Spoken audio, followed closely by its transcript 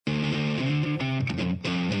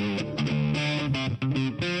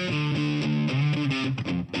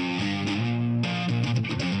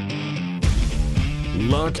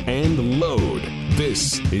lock, and load.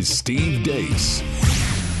 This is Steve Deace.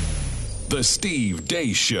 The Steve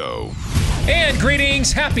Deace Show. And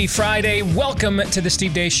greetings. Happy Friday. Welcome to the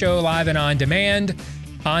Steve Deace Show, live and on demand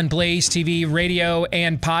on Blaze TV, radio,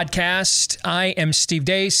 and podcast. I am Steve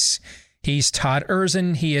Deace. He's Todd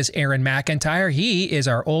Erzin. He is Aaron McIntyre. He is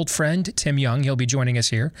our old friend, Tim Young. He'll be joining us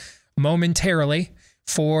here momentarily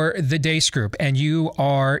for the Deace Group. And you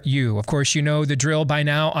are you. Of course, you know the drill by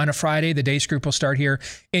now. On a Friday, the Deace Group will start here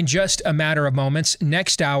in just a matter of moments.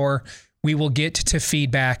 Next hour, we will get to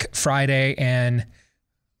Feedback Friday. And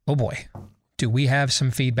oh boy, do we have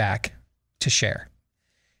some feedback to share.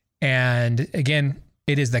 And again,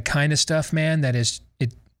 it is the kind of stuff, man, that is,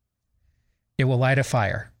 it will light a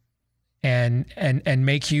fire and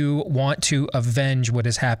make you want to avenge what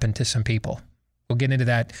has happened to some people. We'll get into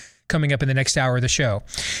that coming up in the next hour of the show.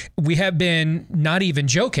 We have been not even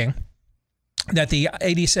joking that the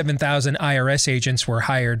 87,000 IRS agents were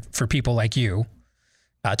hired for people like you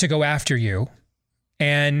to go after you.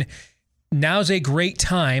 And now's a great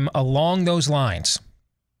time along those lines.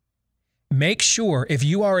 Make sure if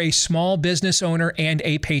you are a small business owner and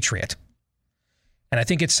a patriot, and I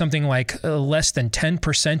think it's something like less than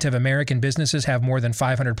 10% of American businesses have more than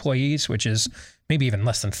 500 employees, which is maybe even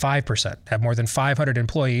less than 5% have more than 500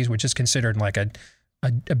 employees, which is considered like a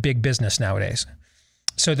big business nowadays.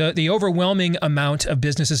 So the overwhelming amount of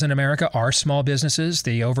businesses in America are small businesses.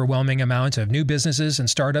 The overwhelming amount of new businesses and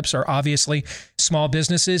startups are obviously small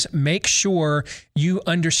businesses. Make sure you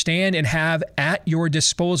understand and have at your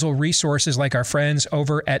disposal resources like our friends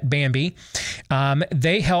over at Bambee.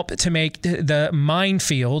 They help to make the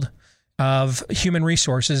minefield of human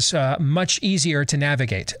resources much easier to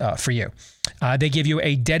navigate for you. They give you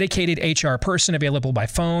a dedicated HR person available by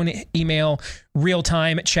phone, email,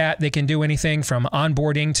 real-time chat. They can do anything from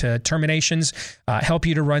onboarding to terminations, help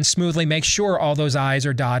you to run smoothly, make sure all those I's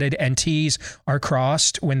are dotted and T's are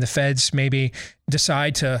crossed when the feds maybe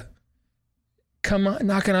decide to come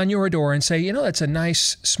knocking on your door and say, you know, that's a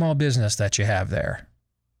nice small business that you have there.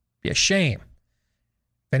 It'd be a shame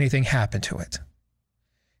if anything happened to it.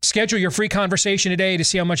 Schedule your free conversation today to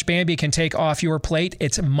see how much Bambee can take off your plate.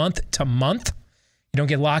 It's month to month. You don't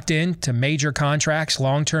get locked in to major contracts,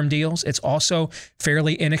 long-term deals. It's also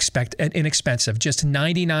fairly inexpensive, just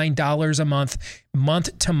 $99 a month,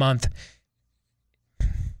 month to month.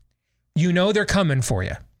 You know they're coming for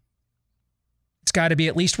you. It's got to be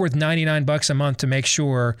at least worth $99 a month to make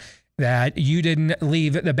sure that you didn't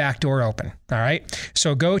leave the back door open. All right.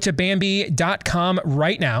 So go to Bambee.com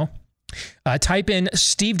right now. Type in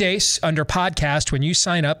Steve Deace under podcast when you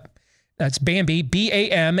sign up. That's Bambee,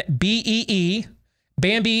 Bambee,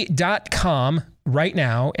 Bambee.com right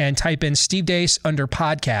now, and type in Steve Deace under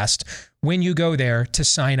podcast when you go there to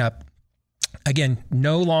sign up. Again,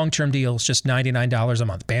 no long-term deals, just $99 a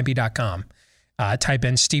month. Bambee.com. Type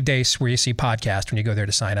in Steve Deace where you see podcast when you go there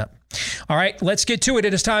to sign up. All right, let's get to it.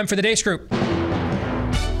 It is time for the Deace Group.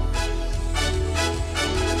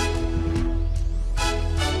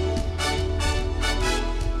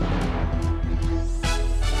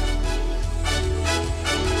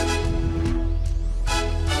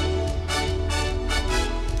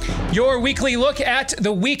 Your weekly look at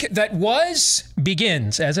the week that was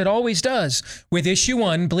begins, as it always does, with issue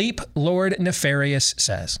 1, Bleep Lord Nefarious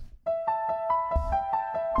Says.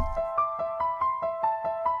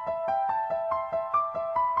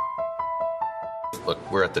 Look,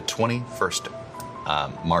 we're at the 21st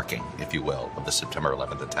marking, if you will, of the September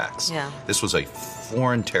 11th attacks. Yeah. This was a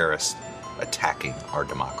foreign terrorist attacking our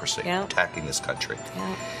democracy, Yeah. attacking this country.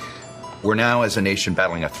 Yeah. We're now, as a nation,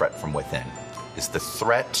 battling a threat from within. Is the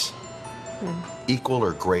threat equal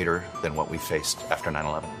or greater than what we faced after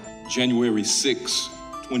 9/11? January 6,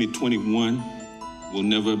 2021 will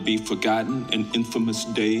never be forgotten, an infamous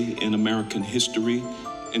day in American history.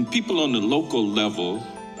 And people on the local level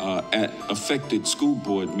at affected school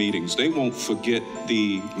board meetings, they won't forget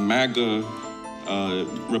the MAGA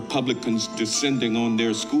Republicans descending on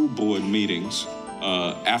their school board meetings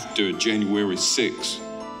after January 6.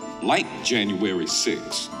 Like January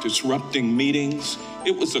 6, disrupting meetings.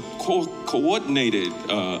 It was a coordinated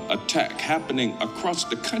attack happening across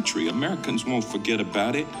the country. Americans won't forget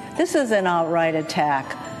about it. This is an outright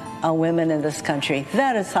attack on women in this country.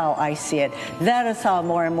 That is how I see it. That is how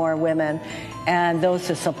more and more women and those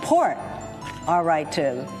who support our right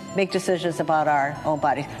to make decisions about our own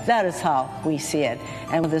bodies, that is how we see it.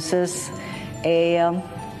 And this is a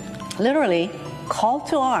literally call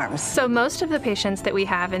to arms. So most of the patients that we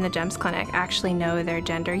have in the GEMS clinic actually know their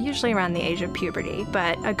gender, usually around the age of puberty,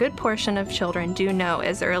 but a good portion of children do know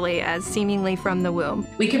as early as seemingly from the womb.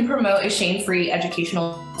 We can promote a shame-free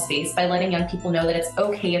educational space by letting young people know that it's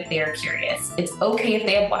okay if they are curious. It's okay if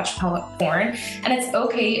they have watched porn, and it's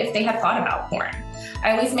okay if they have thought about porn.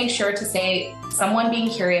 I always make sure to say someone being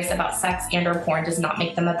curious about sex and or porn does not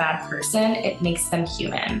make them a bad person. It makes them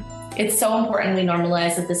human. It's so important we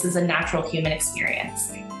normalize that this is a natural human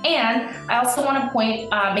experience. And I also want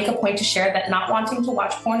to make a point to share that not wanting to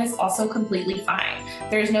watch porn is also completely fine.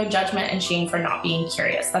 There's no judgment and shame for not being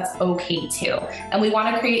curious. That's okay too. And we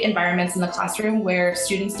want to create environments in the classroom where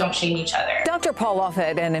students don't shame each other. Dr. Paul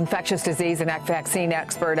Offit, an infectious disease and vaccine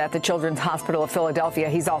expert at the Children's Hospital of Philadelphia,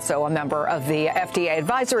 he's also a member of the FDA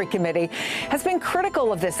Advisory Committee, has been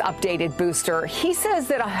critical of this updated booster. He says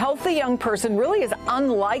that a healthy young person really is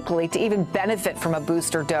unlikely to even benefit from a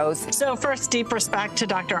booster dose. So first, deep respect to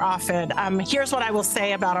Dr. Offit. Here's what I will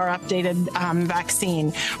say about our updated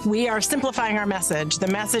vaccine. We are simplifying our message. The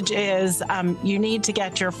message is you need to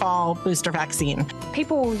get your fall booster vaccine.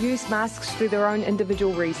 People will use masks for their own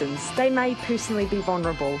individual reasons. They may personally be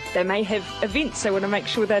vulnerable. They may have events they want to make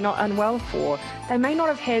sure they're not unwell for. They may not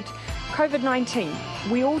have had COVID-19.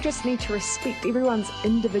 We all just need to respect everyone's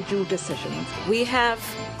individual decisions. We have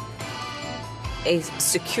a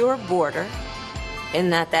secure border in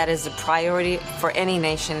that is a priority for any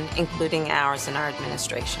nation, including ours and our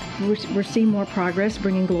administration. We're seeing more progress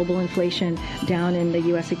bringing global inflation down in the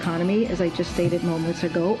U.S. economy, as I just stated moments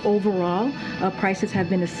ago. Overall, prices have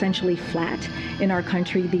been essentially flat in our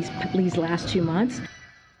country these last 2 months.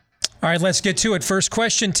 All right, let's get to it. First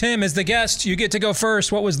question, Tim, as the guest, you get to go first.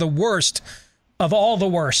 What was the worst of all the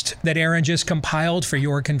worst that Aaron just compiled for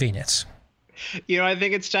your convenience? I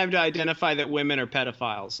think it's time to identify that women are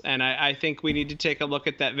pedophiles. And I think we need to take a look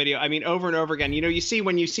at that video. I mean, over and over again, you see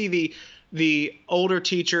when you see the older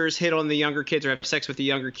teachers hit on the younger kids or have sex with the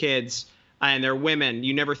younger kids and they're women,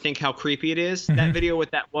 you never think how creepy it is. Mm-hmm. That video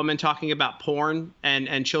with that woman talking about porn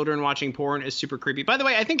and children watching porn is super creepy. By the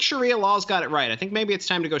way, I think Sharia law's got it right. I think maybe it's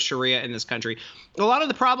time to go Sharia in this country. A lot of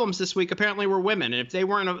the problems this week apparently were women. And if they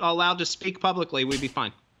weren't allowed to speak publicly, we'd be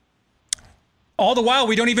fine. All the while,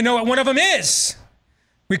 we don't even know what one of them is.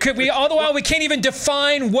 All the while, we can't even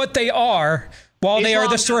define what they are while they are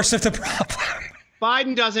the source of the problem.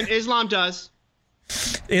 Biden doesn't. Islam does.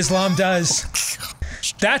 Islam does.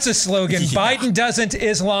 That's a slogan. Yeah. Biden doesn't.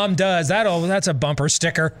 Islam does. That's a bumper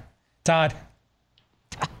sticker. Todd.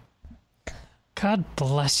 God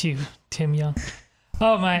bless you, Tim Young.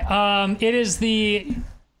 Oh, my. It is the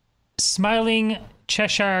smiling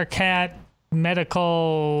Cheshire cat,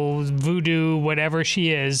 medical voodoo, whatever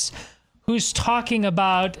she is, who's talking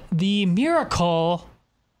about the miracle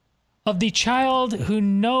of the child who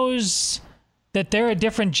knows that they're a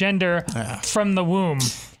different gender from the womb.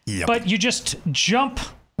 Yep. But you just jump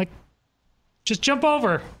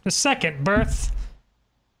over the second birth.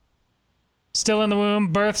 Still in the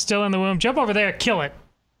womb, birth, still in the womb. Jump over there, kill it.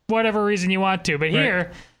 Whatever reason you want to. But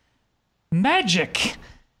here, magic.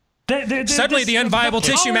 Suddenly the unviable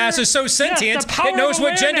tissue mass is so sentient, it knows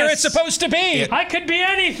what gender it's supposed to be. I could be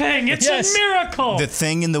anything. It's a miracle. The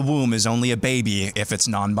thing in the womb is only a baby if it's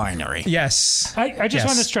non-binary. Yes. I just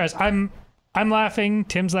want to stress, I'm laughing,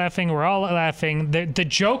 Tim's laughing, we're all laughing. The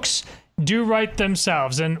jokes do write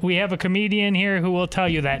themselves, and we have a comedian here who will tell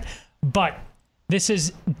you that. But this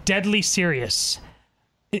is deadly serious.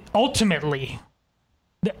 Ultimately,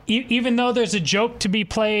 even though there's a joke to be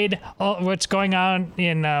played, what's going on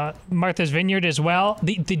in Martha's Vineyard as well,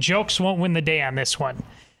 the jokes won't win the day on this one.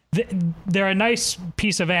 They're a nice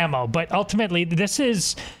piece of ammo, but ultimately this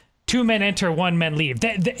is 2 men enter, 1 man leave.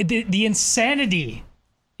 The insanity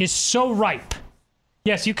is so ripe.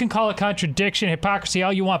 Yes, you can call it contradiction, hypocrisy,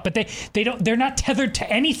 all you want, but they're not tethered to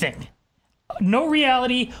anything. No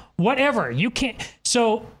reality, whatever. You can't.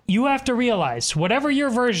 So you have to realize, whatever your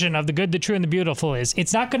version of the good, the true, and the beautiful is,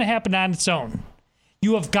 it's not going to happen on its own.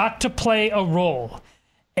 You have got to play a role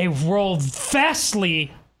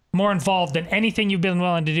vastly more involved than anything you've been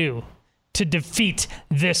willing to do to defeat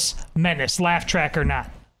this menace, laugh track or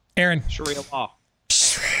not. Aaron. Sharia law.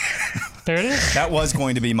 There it is. That was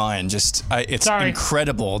going to be mine. It's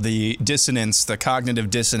incredible, the dissonance, the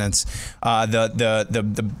cognitive dissonance.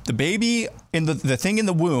 The baby in the thing in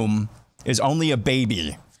the womb is only a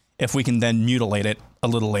baby if we can then mutilate it a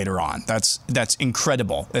little later on. That's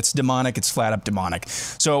incredible. It's demonic. It's flat up demonic.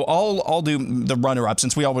 So I'll do the runner-up,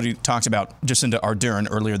 since we already talked about Jacinda Ardern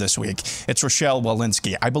earlier this week. It's Rochelle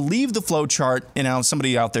Walensky. I believe the flow chart,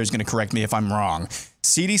 somebody out there is going to correct me if I'm wrong.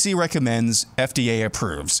 CDC recommends, FDA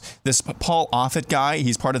approves. This Paul Offit guy,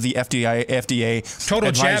 he's part of the FDA total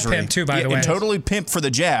advisory. Jab pimp too, by the way. And totally pimp for the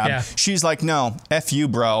jab. Yeah. She's like, no, F you,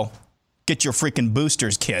 bro. Get your freaking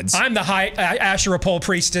boosters, kids. I'm the high Asherah pole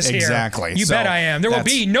priestess here. Exactly. You bet I am. There will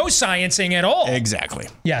be no sciencing at all. Exactly.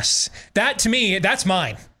 Yes. That, to me, that's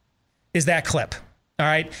mine, is that clip. All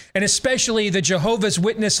right. And especially the Jehovah's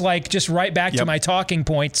Witness, just right back to my talking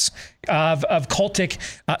points of cultic,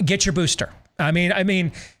 get your booster. I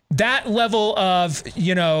mean, that level of,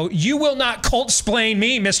 you will not cult-splain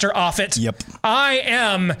me, Mr. Offit. Yep. I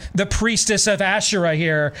am the priestess of Asherah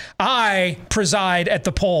here. I preside at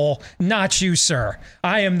the pole, not you, sir.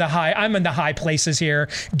 I'm in the high places here.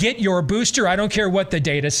 Get your booster. I don't care what the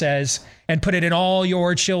data says, and put it in all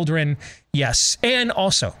your children. Yes. And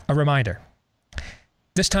also a reminder.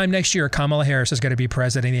 This time next year, Kamala Harris is going to be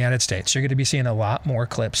president of the United States. You're going to be seeing a lot more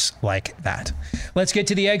clips like that. Let's get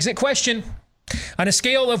to the exit question. On a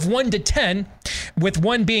scale of 1 to 10, with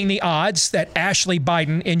 1 being the odds that Ashley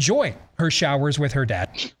Biden enjoy her showers with her dad,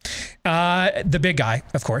 the big guy,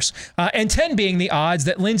 of course, and 10 being the odds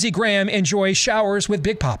that Lindsey Graham enjoys showers with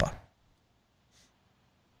Big Papa.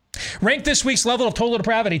 Rank this week's level of total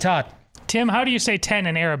depravity, Todd. Tim, how do you say 10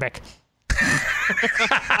 in Arabic?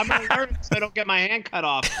 I'm going to learn so I don't get my hand cut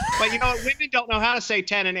off. But you know what? Women don't know how to say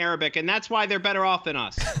 10 in Arabic, and that's why they're better off than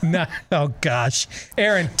us. No, oh, gosh.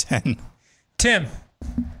 Aaron. 10. Tim.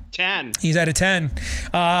 10. He's at a 10.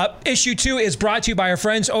 Issue 2 is brought to you by our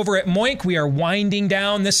friends over at Moink. We are winding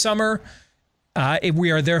down this summer.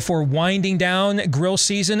 We are therefore winding down grill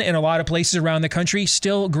season in a lot of places around the country.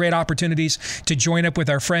 Still great opportunities to join up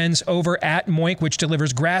with our friends over at Moink, which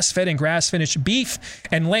delivers grass-fed and grass-finished beef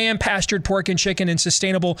and lamb, pastured pork and chicken, and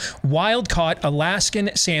sustainable wild-caught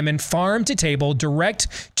Alaskan salmon farm to table,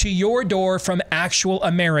 direct to your door from actual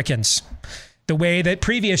Americans, the way that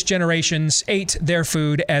previous generations ate their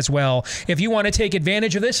food as well. If you want to take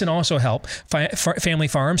advantage of this and also help family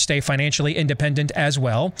farms stay financially independent as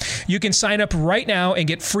well, you can sign up right now and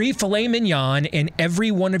get free filet mignon in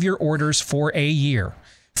every one of your orders for a year.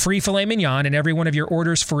 Free filet mignon in every one of your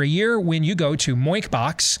orders for a year when you go to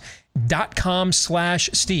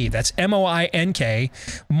moinkbox.com/Steve. That's MOINK.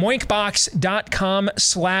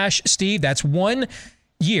 Moinkbox.com/Steve. That's 1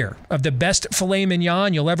 year of the best filet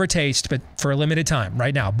mignon you'll ever taste, but for a limited time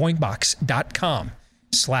right now.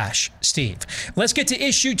 Moinkbox.com/Steve. Let's get to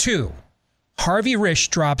issue 2. Harvey Risch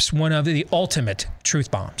drops one of the ultimate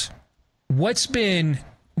truth bombs. What's been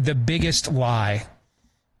the biggest lie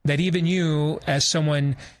that even you, as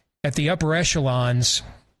someone at the upper echelons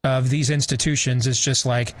of these institutions, is just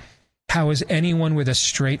like, how is anyone with a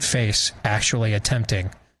straight face actually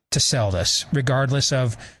attempting to sell this, regardless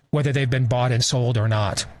of whether they've been bought and sold or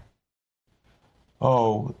not?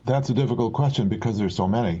 Oh, that's a difficult question because there's so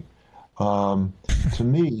many. To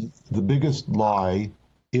me, the biggest lie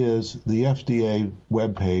is the FDA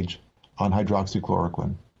webpage on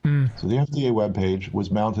hydroxychloroquine. So the FDA webpage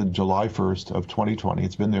was mounted July 1st of 2020.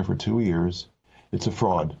 It's been there for 2 years. It's a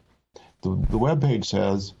fraud. The webpage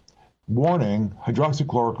says, warning,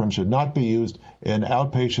 hydroxychloroquine should not be used in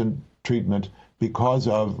outpatient treatment because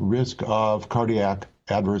of risk of cardiac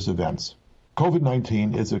adverse events.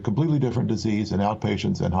 COVID-19 is a completely different disease in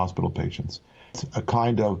outpatients and hospital patients. It's a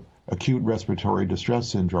kind of acute respiratory distress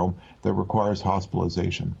syndrome that requires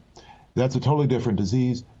hospitalization. That's a totally different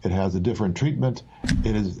disease. It has a different treatment.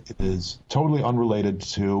 It is totally unrelated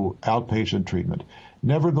to outpatient treatment.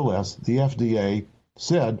 Nevertheless, the FDA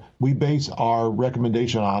said we base our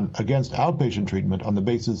recommendation against outpatient treatment on the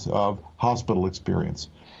basis of hospital experience.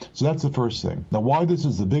 So that's the first thing. Now, why this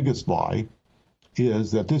is the biggest lie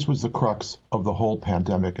is that this was the crux of the whole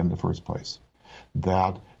pandemic in the first place.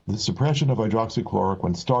 That the suppression of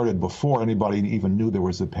hydroxychloroquine started before anybody even knew there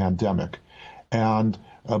was a pandemic, and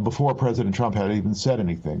before President Trump had even said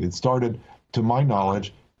anything. It started, to my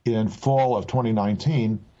knowledge, in fall of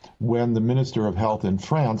 2019, when the Minister of Health in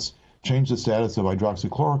France changed the status of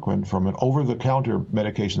hydroxychloroquine from an over-the-counter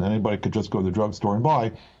medication that anybody could just go to the drugstore and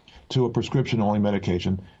buy to a prescription-only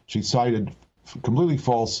medication. She cited completely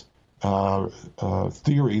false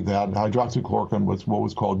theory that hydroxychloroquine was what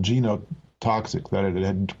was called genotoxic, that it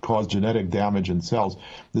had caused genetic damage in cells.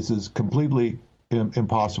 This is completely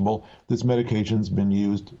impossible. This medication's been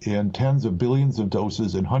used in tens of billions of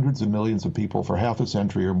doses in hundreds of millions of people for half a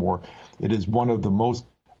century or more. It is one of the most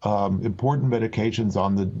important medications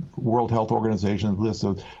on the World Health Organization's list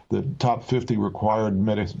of the top 50 required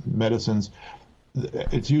medicines.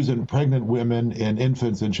 It's used in pregnant women, in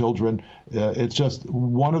infants and children. It's just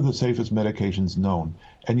one of the safest medications known.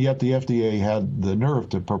 And yet the FDA had the nerve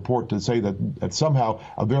to purport to say that somehow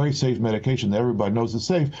a very safe medication that everybody knows is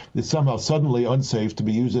safe is somehow suddenly unsafe to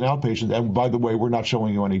be used in outpatients. And by the way, we're not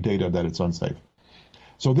showing you any data that it's unsafe.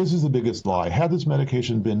 So this is the biggest lie. Had this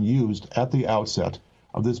medication been used at the outset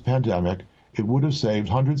of this pandemic, it would have saved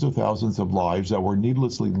hundreds of thousands of lives that were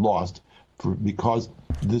needlessly lost because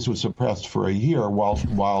this was suppressed for a year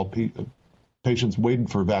while patients waited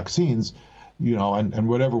for vaccines, and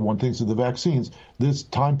whatever one thinks of the vaccines. This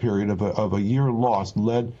time period of a year lost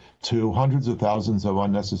led to hundreds of thousands of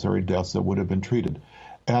unnecessary deaths that would have been treated.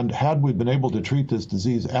 And had we been able to treat this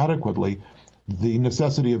disease adequately, the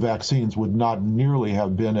necessity of vaccines would not nearly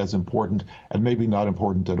have been as important, and maybe not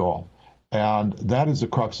important at all. And that is the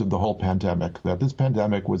crux of the whole pandemic, that this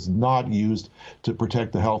pandemic was not used to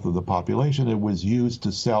protect the health of the population. It was used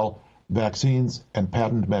to sell vaccines and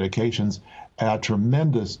patent medications at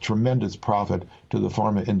tremendous, tremendous profit to the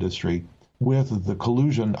pharma industry with the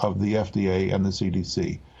collusion of the FDA and the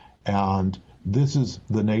CDC. And this is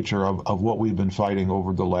the nature of what we've been fighting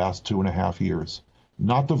over the last 2.5 years.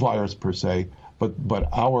 Not the virus per se, but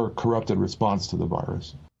our corrupted response to the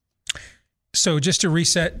virus. So just to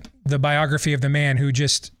reset the biography of the man who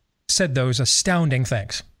just said those astounding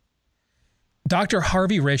things. Dr.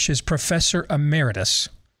 Harvey Risch is Professor Emeritus,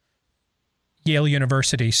 Yale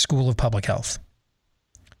University School of Public Health,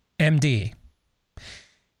 MD.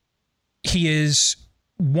 He is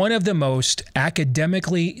one of the most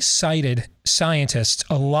academically cited scientists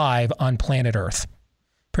alive on planet Earth,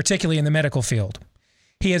 particularly in the medical field.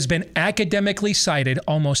 He has been academically cited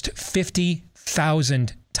almost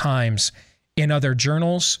 50,000 times in other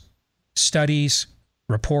journals, studies,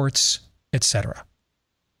 reports, etc.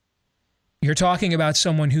 You're talking about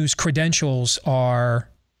someone whose credentials are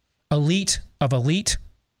elite of elite,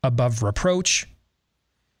 above reproach.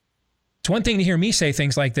 It's one thing to hear me say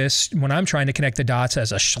things like this when I'm trying to connect the dots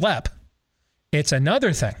as a schlep. It's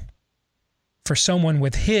another thing for someone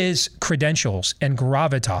with his credentials and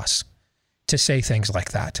gravitas to say things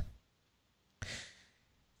like that.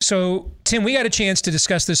 So, Tim, we got a chance to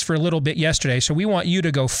discuss this for a little bit yesterday, so we want you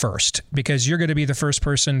to go first because you're going to be the first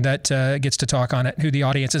person that gets to talk on it who the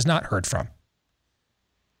audience has not heard from.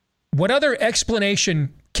 What other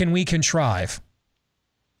explanation can we contrive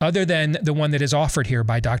other than the one that is offered here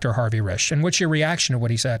by Dr. Harvey Risch? And what's your reaction to what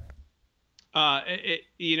he said?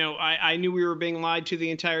 I knew we were being lied to the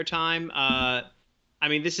entire time. I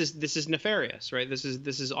mean, this is nefarious, right? This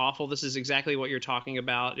is awful. This is exactly what you're talking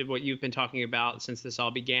about, what you've been talking about since this all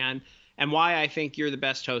began, and why I think you're the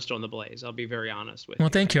best host on The Blaze. I'll be very honest with you. Well,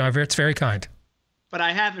 thank you. It's very kind. But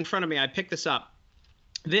I have in front of me, I picked this up.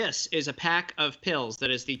 This is a pack of pills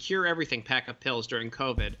that is the Cure Everything pack of pills during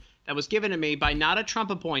COVID that was given to me by not a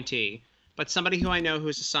Trump appointee, but somebody who I know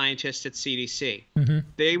who's a scientist at CDC. Mm-hmm.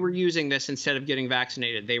 They were using this instead of getting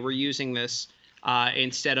vaccinated. They were using this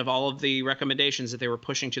instead of all of the recommendations that they were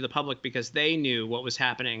pushing to the public because they knew what was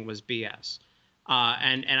happening was BS.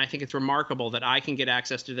 And I think it's remarkable that I can get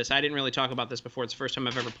access to this. I didn't really talk about this before. It's the first time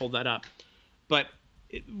I've ever pulled that up. But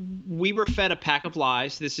we were fed a pack of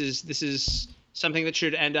lies. This is something that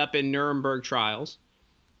should end up in Nuremberg trials.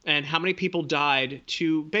 And how many people died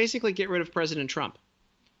to basically get rid of President Trump?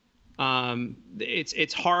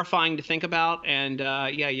 It's horrifying to think about, and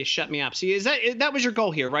you shut me up. See, that was your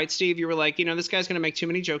goal here, right, Steve? You were like, this guy's going to make too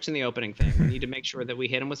many jokes in the opening thing. We need to make sure that we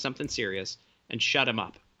hit him with something serious and shut him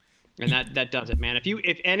up, and that does it, man.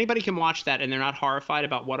 If anybody can watch that and they're not horrified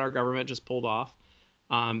about what our government just pulled off,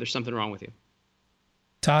 there's something wrong with you.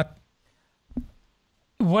 Todd,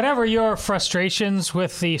 whatever your frustrations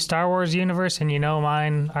with the Star Wars universe, and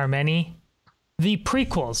mine are many, the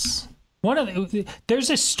prequels.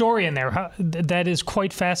 There's a story in there that is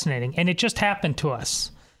quite fascinating, and it just happened to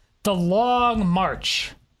us. The long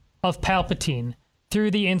march of Palpatine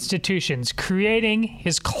through the institutions, creating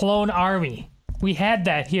his clone army. We had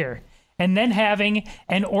that here. And then having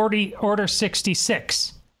an Order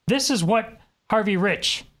 66. This is what Harvey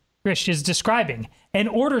Risch is describing. And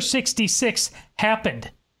Order 66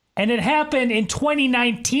 happened. And it happened in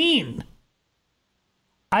 2019.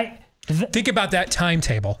 Think about that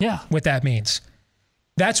timetable. Yeah. What that means.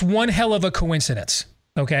 That's one hell of a coincidence,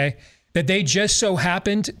 okay? That they just so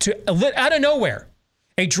happened to, out of nowhere,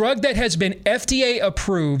 a drug that has been FDA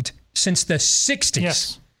approved since the 60s.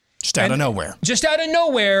 Yes. Just out of nowhere. Just out of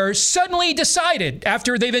nowhere, suddenly decided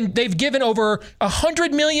after they've given over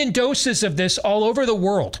 100 million doses of this all over the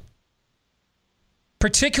world.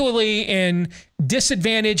 particularly in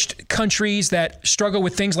disadvantaged countries that struggle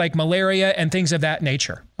with things like malaria and things of that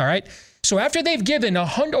nature. All right. So after they've given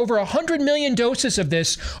over 100 million doses of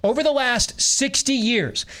this over the last 60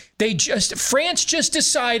 years, France just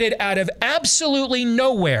decided out of absolutely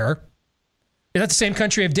nowhere. Is that the same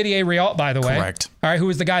country of Didier Raoult, by the way? Correct. All right, who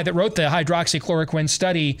was the guy that wrote the hydroxychloroquine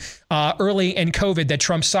study early in COVID that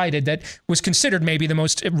Trump cited, that was considered maybe the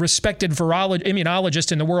most respected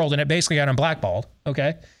immunologist in the world, and it basically got him blackballed,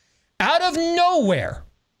 okay? Out of nowhere,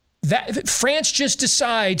 that France just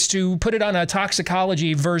decides to put it on a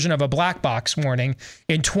toxicology version of a black box warning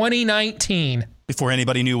in 2019. Before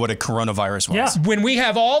anybody knew what a coronavirus was. Yeah. When we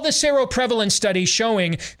have all the seroprevalence studies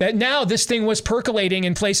showing that now this thing was percolating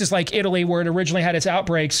in places like Italy, where it originally had its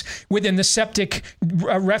outbreaks, within the septic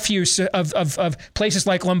refuse of places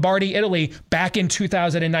like Lombardy, Italy, back in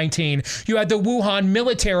 2019. You had the Wuhan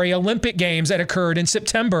military Olympic Games that occurred in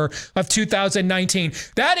September of 2019.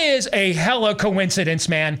 That is a hella coincidence,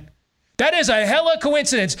 man. That is a hella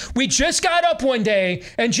coincidence. We just got up one day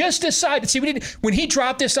and just decided. See, when he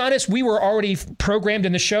dropped this on us, we were already programmed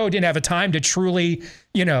in the show, didn't have a time to truly,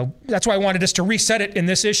 that's why I wanted us to reset it in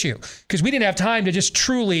this issue, because we didn't have time to just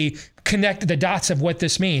truly connect the dots of what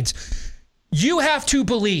this means. You have to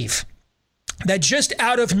believe that just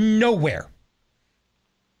out of nowhere,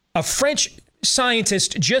 a French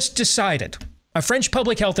scientist just decided, a French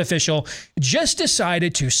public health official just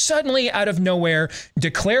decided to suddenly, out of nowhere,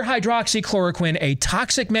 declare hydroxychloroquine a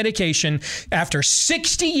toxic medication after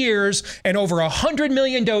 60 years and over 100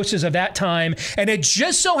 million doses of that time. And it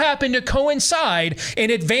just so happened to coincide in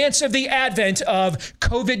advance of the advent of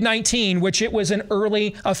COVID-19, which it was an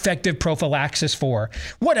early effective prophylaxis for.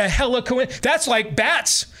 What a hella coincidence. That's like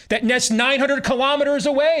bats that nest 900 kilometers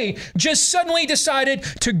away just suddenly decided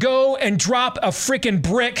to go and drop a freaking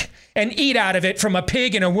brick and eat out of it from a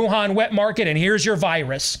pig in a Wuhan wet market, and here's your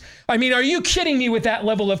virus. I mean, are you kidding me with that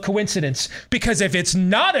level of coincidence? Because if it's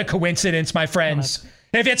not a coincidence, my friends,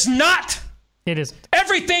 if it's not, it is.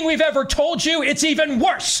 Everything we've ever told you, it's even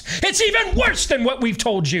worse. It's even worse than what we've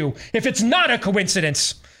told you. If it's not a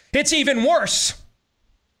coincidence, it's even worse.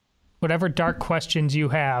 Whatever dark questions you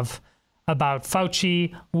have about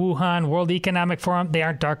Fauci, Wuhan, World Economic Forum, they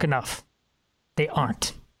aren't dark enough. They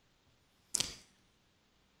aren't.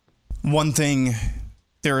 One thing,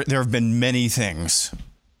 there have been many things,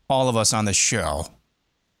 all of us on this show,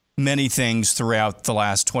 many things throughout the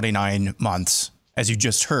last 29 months, as you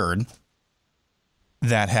just heard,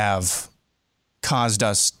 that have caused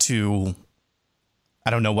us to, I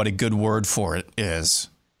don't know what a good word for it is,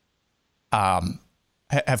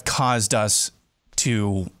 have caused us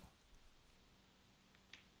to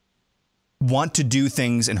want to do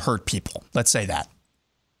things and hurt people. Let's say that.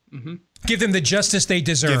 Mm-hmm. Give them the justice they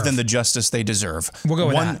deserve. Give them the justice they deserve. We'll go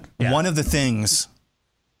with that. Yeah. One of the things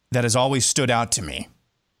that has always stood out to me,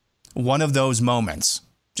 one of those moments,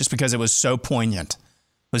 just because it was so poignant,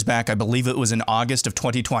 was back, I believe it was in August of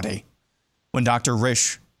 2020, when Dr.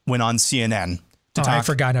 Risch went on CNN to talk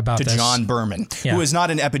to John Berman, who is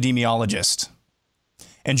not an epidemiologist.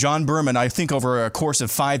 And John Berman, I think over a course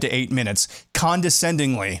of 5 to 8 minutes,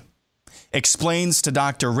 condescendingly explains to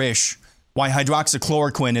Dr. Risch why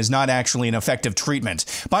hydroxychloroquine is not actually an effective treatment.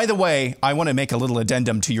 By the way, I want to make a little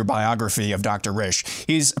addendum to your biography of Dr. Risch.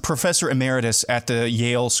 He's professor emeritus at the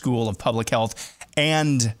Yale School of Public Health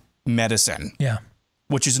and Medicine. Yeah.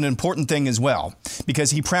 Which is an important thing as well,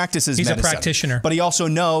 because he practices medicine. He's a practitioner. But he also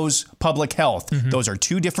knows public health. Mm-hmm. Those are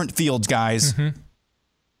two different fields, guys. Mm-hmm.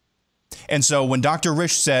 And so when Dr.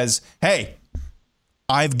 Risch says, hey,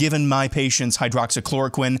 I've given my patients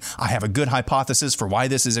hydroxychloroquine. I have a good hypothesis for why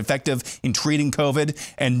this is effective in treating COVID.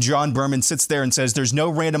 And John Berman sits there and says, there's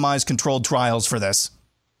no randomized controlled trials for this,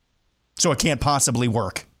 so it can't possibly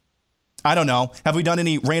work. I don't know. Have we done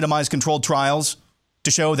any randomized controlled trials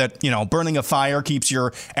to show that, burning a fire keeps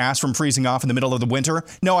your ass from freezing off in the middle of the winter?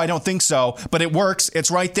 No, I don't think so. But it works.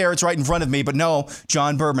 It's right there. It's right in front of me. But no,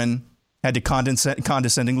 John Berman had to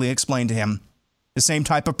condescendingly explain to him. The same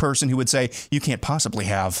type of person who would say, you can't possibly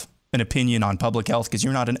have an opinion on public health because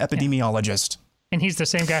you're not an epidemiologist. And he's the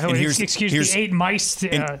same guy who excused the 8 mice.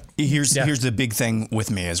 Here's the big thing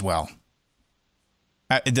with me as well.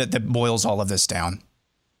 That boils all of this down.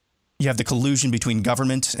 You have the collusion between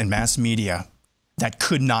government and mass media that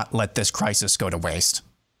could not let this crisis go to waste.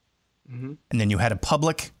 Mm-hmm. And then you had a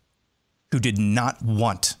public who did not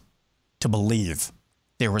want to believe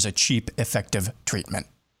there was a cheap, effective treatment.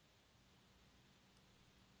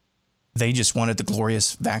 They just wanted the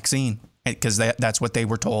glorious vaccine because that's what they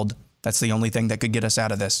were told. That's the only thing that could get us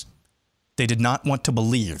out of this. They did not want to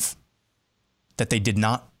believe that they did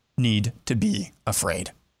not need to be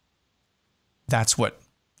afraid. That's what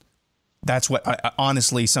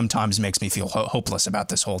honestly sometimes makes me feel hopeless about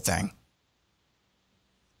this whole thing.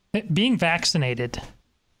 Being vaccinated,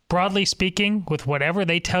 broadly speaking, with whatever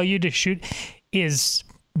they tell you to shoot, is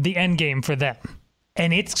the end game for them.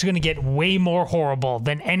 And it's going to get way more horrible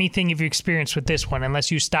than anything you've experienced with this one unless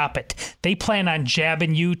you stop it. They plan on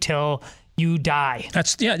jabbing you till you die.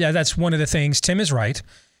 That's one of the things. Tim is right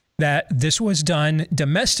that this was done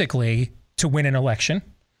domestically to win an election.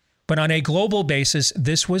 But on a global basis,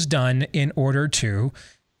 this was done in order to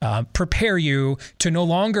prepare you to no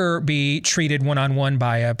longer be treated one-on-one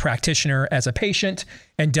by a practitioner as a patient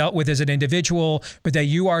and dealt with as an individual, but that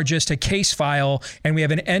you are just a case file and we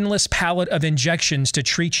have an endless palette of injections to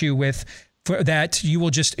treat you with. For that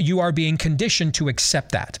you are being conditioned to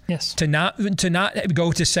accept that. Yes. To not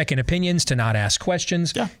go to second opinions, to not ask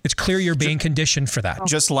questions. Yeah. It's clear you're being conditioned for that.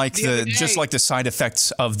 Just like the side effects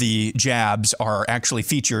of the jabs are actually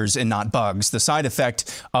features and not bugs. The side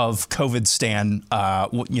effect of COVID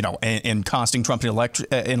and costing Trump an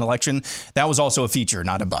election, that was also a feature,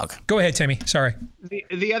 not a bug. Go ahead, Timmy. Sorry.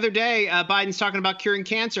 The other day, Biden's talking about curing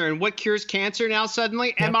cancer, and what cures cancer now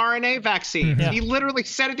suddenly? Yep. mRNA vaccine. Mm-hmm. He literally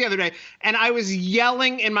said it the other day. And I was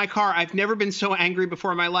yelling in my car. I've never been so angry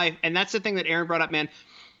before in my life. And that's the thing that Aaron brought up, man.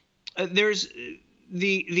 There's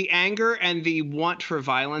the anger and the want for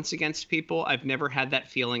violence against people. I've never had that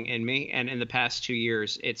feeling in me. And in the past 2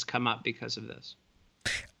 years, it's come up because of this.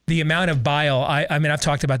 The amount of bile, I mean, I've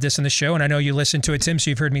talked about this in the show, and I know you listened to it, Tim,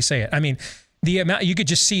 so you've heard me say it. I mean, the amount, you could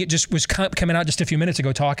just see it just was coming out just a few minutes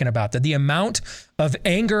ago talking about that. The amount of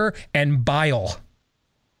anger and bile.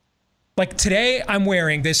 Like today, I'm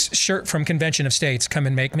wearing this shirt from Convention of States, Come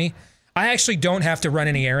and Make Me. I actually don't have to run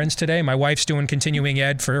any errands today. My wife's doing continuing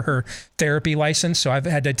ed for her therapy license, so I've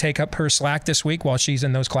had to take up her slack this week while she's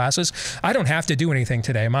in those classes. I don't have to do anything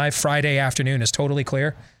today. My Friday afternoon is totally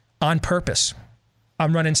clear on purpose.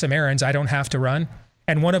 I'm running some errands I don't have to run,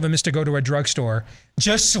 and one of them is to go to a drugstore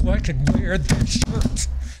just so I can wear the shirt,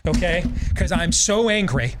 okay? Because I'm so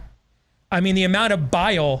angry. I mean, the amount of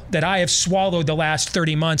bile that I have swallowed the last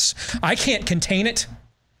 30 months, I can't contain it.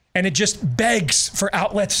 And it just begs for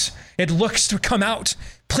outlets. It looks to come out.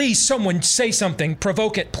 Please, someone say something.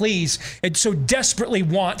 Provoke it, please. It so desperately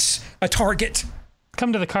wants a target.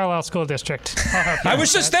 Come to the Carlisle School District. I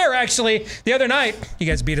was just there, actually, the other night. You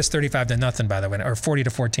guys beat us 35-0, by the way, or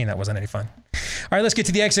 40-14. That wasn't any fun. All right, let's get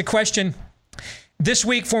to the exit question. This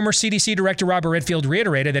week, former CDC Director Robert Redfield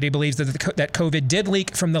reiterated that he believes that COVID did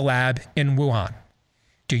leak from the lab in Wuhan.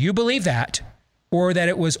 Do you believe that, or that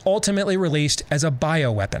it was ultimately released as a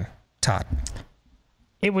bioweapon? Todd.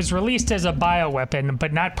 It was released as a bioweapon,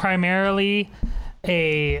 but not primarily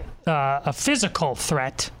a physical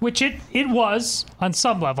threat, which it was on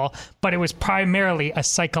some level, but it was primarily a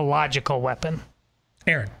psychological weapon.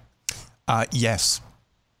 Aaron. Yes.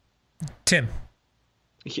 Tim.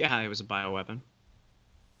 Yeah, it was a bioweapon.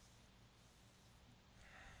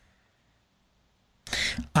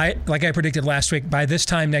 Like I predicted last week, by this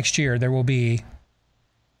time next year, there will be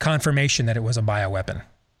confirmation that it was a bioweapon.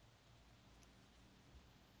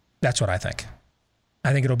 That's what I think.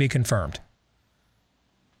 I think it'll be confirmed.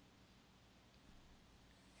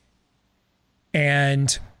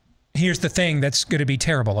 And here's the thing that's going to be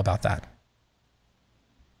terrible about that.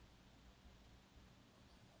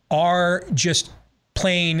 Are just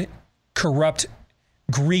plain corrupt,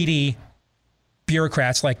 greedy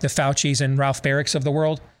bureaucrats like the Faucis and Ralph Barracks of the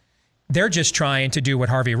world, they're just trying to do what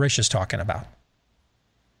Harvey Risch is talking about.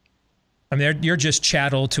 I mean, you're just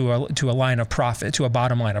chattel to a line of profit, to a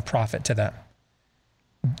bottom line of profit to them.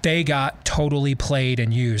 They got totally played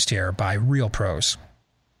and used here by real pros,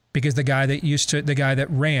 because the guy that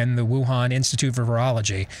ran the Wuhan Institute for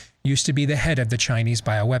Virology used to be the head of the Chinese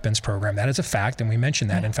bioweapons program. That is a fact, and we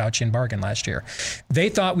mentioned that in Fauci and Bargain last year. They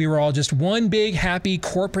thought we were all just one big, happy,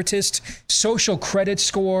 corporatist, social credit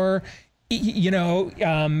score,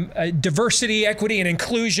 diversity, equity, and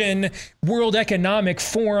inclusion, World Economic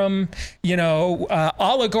Forum,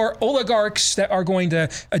 oligarchs that are going to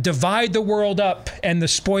divide the world up and the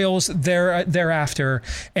spoils thereafter.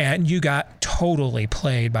 And you got totally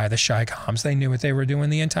played by the Chi-Coms. They knew what they were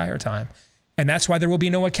doing the entire time. And that's why there will be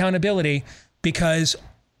no accountability, because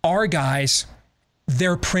our guys,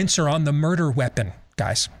 their prints are on the murder weapon,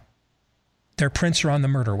 guys. Their prints are on the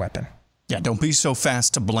murder weapon. Yeah, don't be so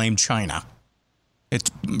fast to blame China.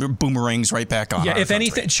 It boomerangs right back on. Yeah, if country.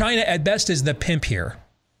 anything, China at best is the pimp here.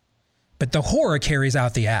 But the horror carries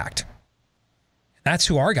out the act. That's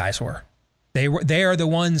who our guys were. They are the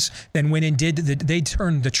ones that went and they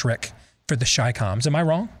turned the trick for the Chi-Coms. Am I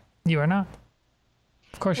wrong? You are not.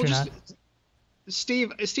 Of course you're not.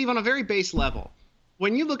 Steve, on a very base level,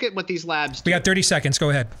 when you look at what these labs do. We got 30 seconds. Go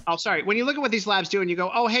ahead. Oh, sorry. When you look at what these labs do and you go,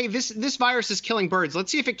 oh, hey, this virus is killing birds.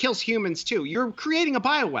 Let's see if it kills humans too. You're creating a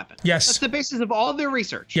bioweapon. Yes. That's the basis of all of their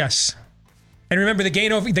research. Yes. And remember, the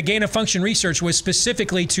gain of function research was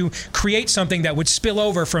specifically to create something that would spill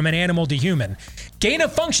over from an animal to human. Gain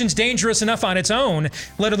of function's dangerous enough on its own,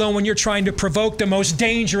 let alone when you're trying to provoke the most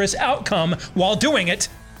dangerous outcome while doing it.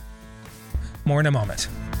 More in a moment.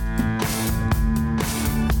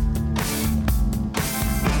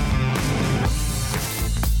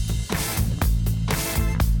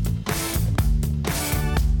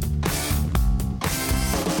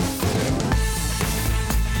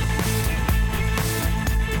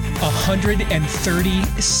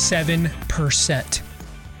 $137%.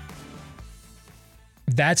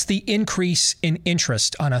 That's the increase in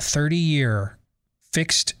interest on a 30-year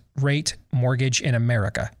fixed rate mortgage in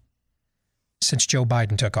America since Joe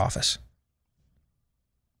Biden took office.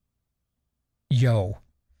 Yo.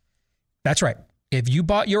 That's right. If you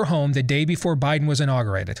bought your home the day before Biden was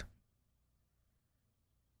inaugurated,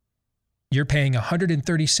 you're paying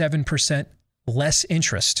 137% less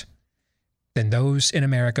interest than those in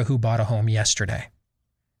America who bought a home yesterday.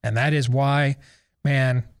 And that is why,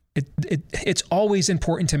 man, it's always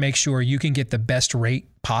important to make sure you can get the best rate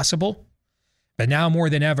possible. But now more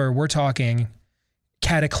than ever, we're talking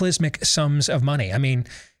cataclysmic sums of money. I mean,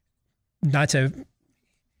 not to,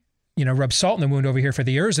 rub salt in the wound over here for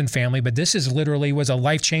the Erzin family, but this was a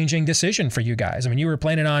life-changing decision for you guys. I mean, you were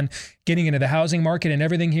planning on getting into the housing market and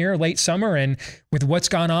everything here late summer, and with what's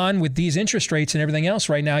gone on with these interest rates and everything else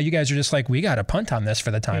right now, you guys are just like, we got to punt on this for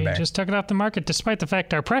the time being. Just took it off the market, despite the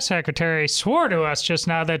fact our press secretary swore to us just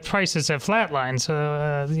now that prices have flatlined.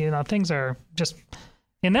 So, things are just,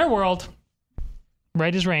 in their world,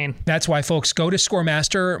 right as rain. That's why, folks, go to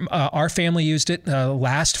Scoremaster. Our family used it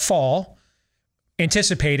last fall,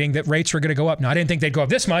 anticipating that rates were going to go up. Now, I didn't think they'd go up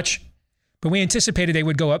this much, but we anticipated they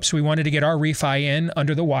would go up, so we wanted to get our refi in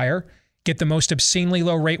under the wire, get the most obscenely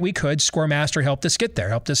low rate we could. Scoremaster helped us get there,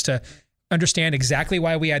 helped us to understand exactly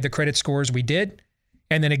why we had the credit scores we did,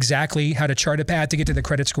 and then exactly how to chart a path to get to the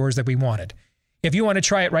credit scores that we wanted. If you want to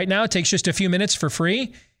try it right now, it takes just a few minutes for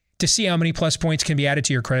free to see how many plus points can be added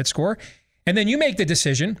to your credit score. And then you make the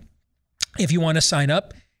decision if you want to sign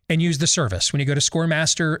up and use the service. When you go to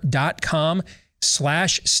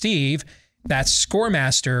scoremaster.com/Steve, that's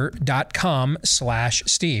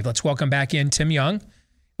scoremaster.com/Steve. Let's welcome back in Tim Young.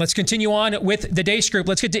 Let's continue on with the Deace Group.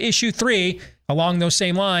 Let's get to issue 3 along those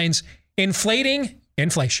same lines, inflating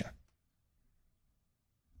inflation.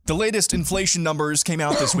 The latest inflation numbers came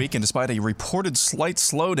out this week, and despite a reported slight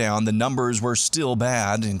slowdown, the numbers were still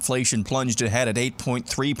bad. Inflation plunged ahead at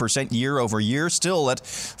 8.3% year over year, still at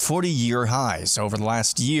 40-year highs. Over the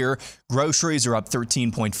last year, groceries are up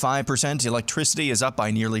 13.5%, electricity is up by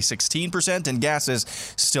nearly 16%, and gas is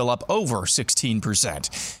still up over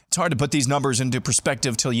 16%. It's hard to put these numbers into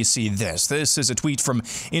perspective till you see this. This is a tweet from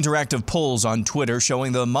Interactive Polls on Twitter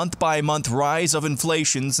showing the month-by-month rise of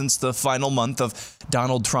inflation since the final month of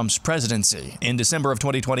Donald Trump's presidency. In December of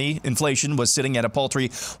 2020, inflation was sitting at a paltry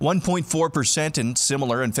 1.4% and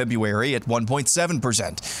similar in February at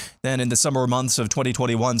 1.7%. Then in the summer months of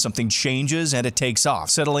 2021, something changes and it takes off,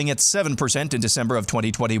 settling at 7% in December of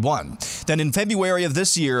 2021. Then in February of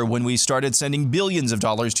this year, when we started sending billions of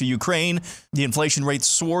dollars to Ukraine, the inflation rate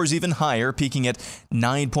soared even higher, peaking at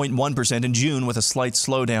 9.1% in June with a slight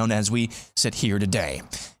slowdown as we sit here today.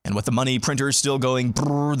 And with the money printers still going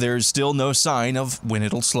brrr, there's still no sign of when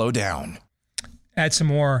it'll slow down. Add some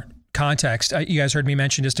more context. You guys heard me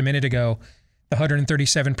mention just a minute ago the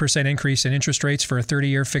 137% increase in interest rates for a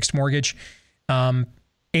 30-year fixed mortgage,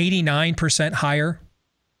 89% higher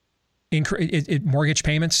mortgage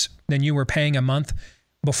payments than you were paying a month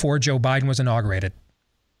before Joe Biden was inaugurated.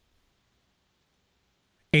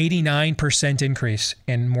 89% increase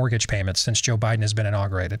in mortgage payments since Joe Biden has been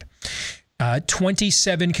inaugurated.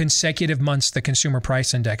 27 consecutive months the consumer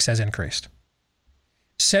price index has increased.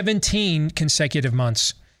 17 consecutive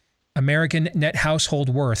months American net household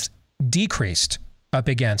worth decreased up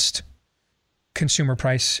against consumer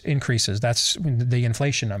price increases. That's the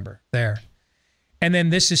inflation number there. And then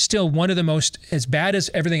this is still one of the most, as bad as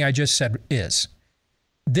everything I just said is,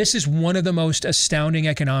 this is one of the most astounding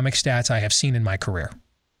economic stats I have seen in my career.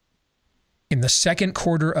 In the second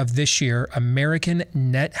quarter of this year, American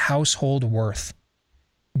net household worth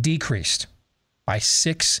decreased by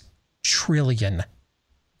 $6 trillion.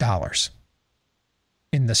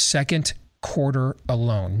 In the second quarter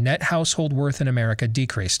alone, net household worth in America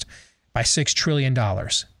decreased by $6 trillion.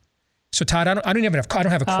 So Todd, I don't have a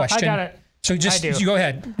question. I got it. So just you go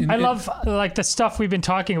ahead. I love the stuff we've been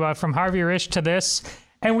talking about, from Harvey Risch to this.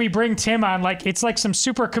 and we bring Tim on like it's like some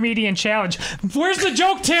super comedian challenge. Where's the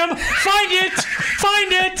joke, Tim? Find it!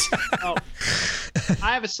 Find it! Oh,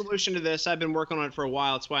 I have a solution to this. I've been working on it for a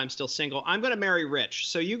while. That's why I'm still single. I'm going to marry Risch.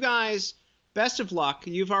 So you guys, best of luck.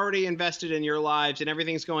 You've already invested in your lives and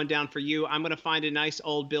everything's going down for you. I'm going to find a nice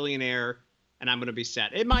old billionaire and I'm going to be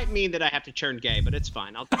set. It might mean that I have to turn gay, but it's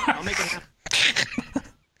fine. I'll make it happen.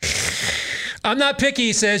 I'm not picky,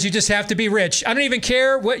 he says. You just have to be rich. I don't even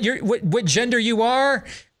care what gender you are.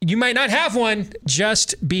 You might not have one.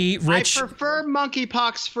 Just be rich. I prefer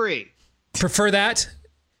monkeypox free. Prefer that?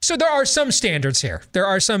 So there are some standards here. There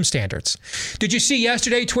are some standards. Did you see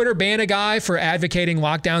yesterday Twitter ban a guy for advocating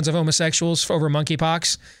lockdowns of homosexuals over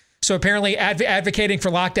monkeypox? So apparently advocating for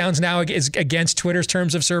lockdowns now is against Twitter's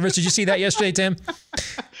terms of service. Did you see that yesterday, Tim?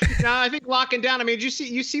 No, I think locking down. I mean, you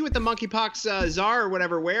see what the monkeypox czar or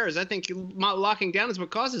whatever wears. I think locking down is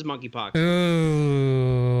what causes monkeypox.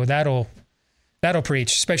 Ooh, that'll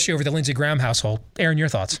preach, especially over the Lindsey Graham household. Aaron, your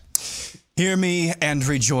thoughts? Hear me and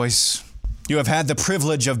rejoice. You have had the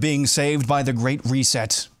privilege of being saved by the Great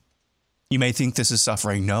Reset. You may think this is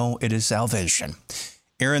suffering. No, it is salvation.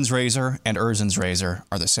 Aaron's razor and Erzin's razor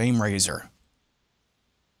are the same razor.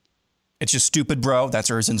 It's just stupid, bro.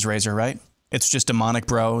 That's Erzin's razor, right? It's just demonic,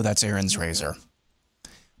 bro. That's Aaron's razor.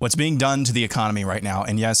 What's being done to the economy right now,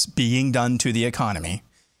 and yes, being done to the economy,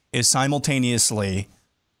 is simultaneously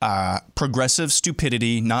progressive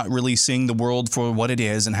stupidity, not really seeing the world for what it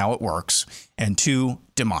is and how it works, and 2,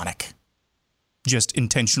 demonic. Just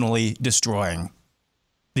intentionally destroying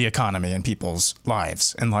the economy and people's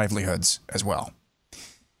lives and livelihoods as well.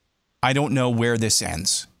 I don't know where this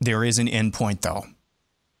ends. There is an end point, though.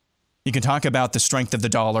 You can talk about the strength of the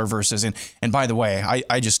dollar versus, and by the way,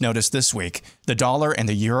 I just noticed this week, the dollar and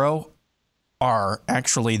the euro are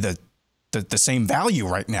actually the same value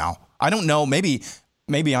right now. I don't know, maybe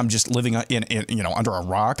I'm just living in under a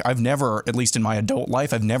rock. I've never, at least in my adult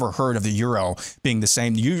life, I've never heard of the euro being the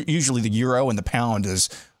same. Usually the euro and the pound is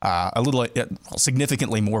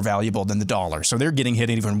significantly more valuable than the dollar. So they're getting hit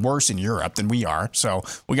even worse in Europe than we are. So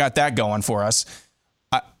we got that going for us.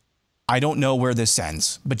 I don't know where this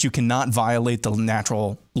ends, but you cannot violate the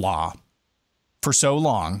natural law for so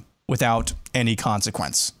long without any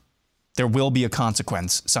consequence. There will be a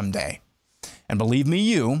consequence someday. And believe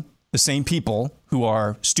me, the same people who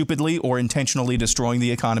are stupidly or intentionally destroying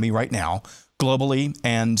the economy right now, globally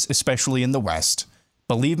and especially in the West,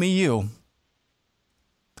 believe me,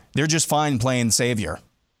 they're just fine playing savior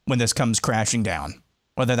when this comes crashing down,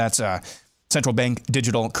 whether that's a central bank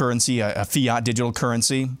digital currency, a fiat digital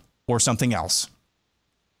currency, or something else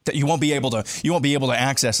that you won't be able to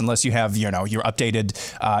access unless you have your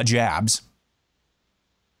updated jabs.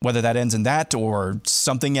 Whether that ends in that or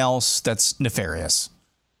something else that's nefarious.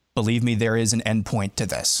 Believe me, there is an endpoint to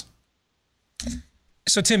this.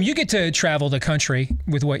 So, Tim, you get to travel the country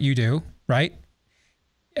with what you do, right?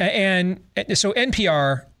 And so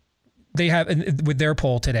NPR, they have, with their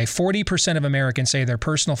poll today, 40% of Americans say their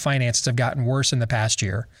personal finances have gotten worse in the past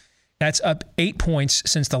year. That's up 8 points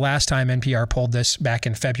since the last time NPR polled this back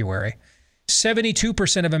in February.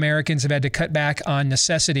 72% of Americans have had to cut back on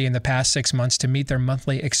necessity in the past 6 months to meet their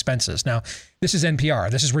monthly expenses. Now, this is NPR.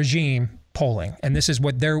 This is regime polling, and this is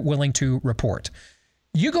what they're willing to report.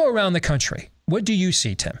 You go around the country. What do you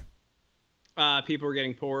see, Tim? People are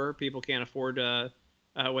getting poorer. People can't afford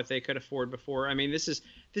what they could afford before. I mean, this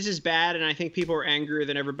is bad, and I think people are angrier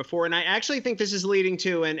than ever before. And I actually think this is leading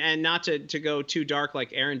to, and not to go too dark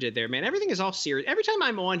like Aaron did there, man, everything is all serious. Every time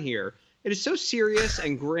I'm on here, it is so serious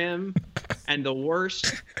and grim and the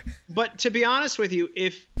worst. But to be honest with you,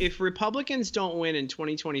 if Republicans don't win in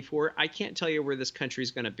 2024, I can't tell you where this country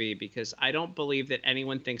is going to be, because I don't believe that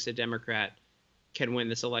anyone thinks a Democrat can win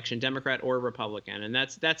this election, Democrat or Republican. And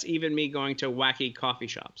that's even me going to wacky coffee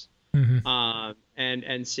shops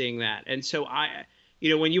and seeing that. And so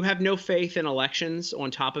when you have no faith in elections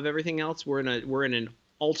on top of everything else, we're in an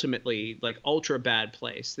ultimately like ultra bad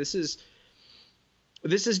place. This is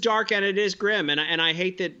dark and it is grim, and I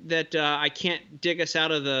hate that I can't dig us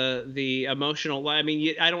out of the emotional. I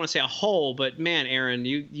mean, I don't want to say a hole, but man, Aaron,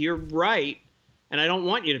 you're right, and I don't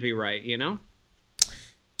want you to be right.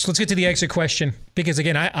 So let's get to the exit question, because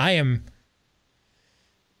again,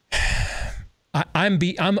 I'm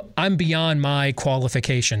beyond my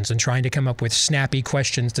qualifications in trying to come up with snappy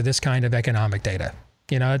questions to this kind of economic data.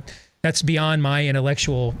 That's beyond my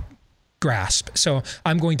intellectual grasp. So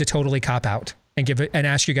I'm going to totally cop out and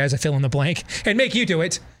ask you guys to fill in the blank and make you do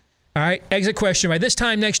it. All right. Exit question. By this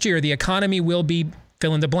time next year, the economy will be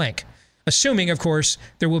fill in the blank, assuming, of course,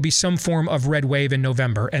 there will be some form of red wave in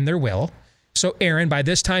November, and there will. So, Aaron, by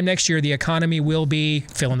this time next year, the economy will be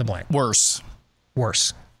fill in the blank. Worse.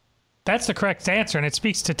 worse. That's the correct answer, and it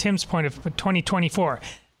speaks to Tim's point of 2024.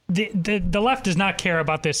 The left does not care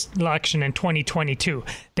about this election in 2022.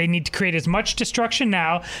 They need to create as much destruction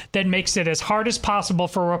now that makes it as hard as possible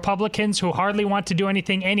for Republicans who hardly want to do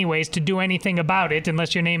anything anyways to do anything about it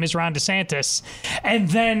unless your name is Ron DeSantis. And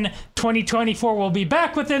then 2024 will be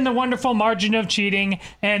back within the wonderful margin of cheating,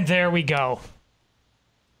 and there we go.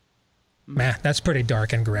 Man, that's pretty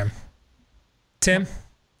dark and grim. Tim?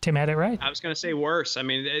 Tim had it right. I was going to say worse. I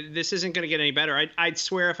mean, this isn't going to get any better. I'd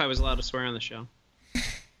swear if I was allowed to swear on the show.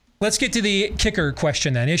 Let's get to the kicker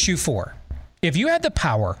question then. Issue 4. If you had the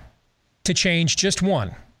power to change just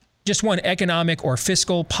one economic or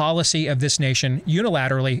fiscal policy of this nation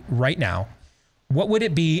unilaterally right now, what would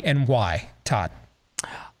it be and why, Todd?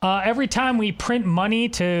 Every time we print money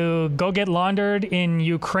to go get laundered in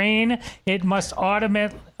Ukraine, it must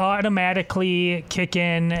automatically kick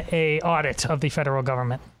in a audit of the federal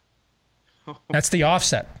government. That's the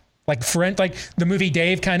offset. Like the movie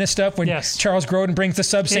Dave kind of stuff when Charles Grodin brings the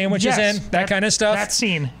sub sandwiches in, that kind of stuff. That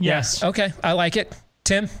scene, yes. Yeah. Okay, I like it.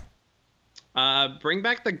 Tim? Bring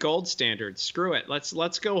back the gold standard. Screw it.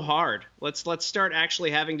 Let's go hard. Let's start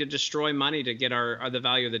actually having to destroy money to get the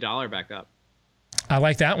value of the dollar back up. I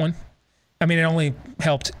like that one. I mean, it only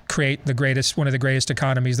helped create one of the greatest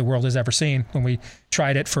economies the world has ever seen when we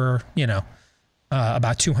tried it for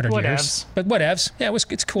about 200 years. But whatevs. Yeah,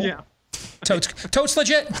 it's cool. Yeah. Totes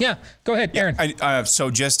legit. Yeah. Go ahead, Aaron.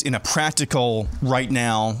 So just in a practical right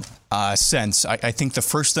now sense, I think the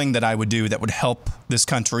first thing that I would do that would help this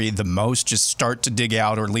country the most, just start to dig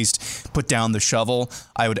out or at least put down the shovel,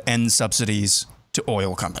 I would end subsidies to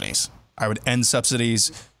oil companies. I would end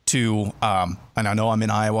subsidies to, and I know I'm in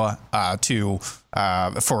Iowa, for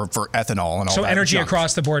ethanol and all that. So energy junk.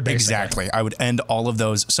 Across the board, basically. Exactly. I would end all of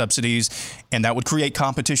those subsidies, and that would create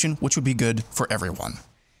competition, which would be good for everyone.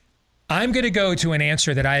 I'm going to go to an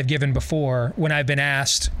answer that I have given before when I've been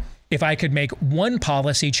asked if I could make one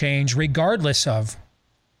policy change, regardless of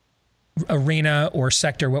arena or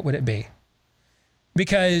sector, what would it be?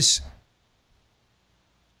 Because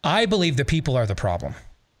I believe the people are the problem,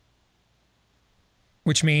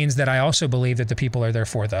 which means that I also believe that the people are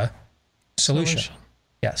therefore the solution.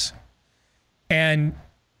 Yes. And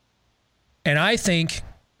I think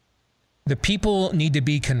the people need to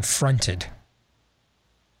be confronted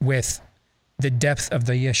with the depth of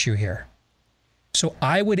the issue here. So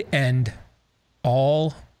I would end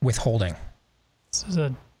all withholding. This is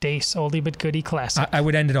a Dace oldie but goodie classic. I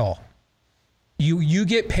would end it all. You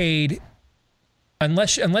get paid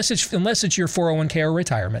unless it's your 401k or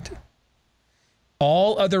retirement.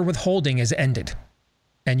 All other withholding is ended,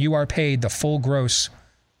 and you are paid the full gross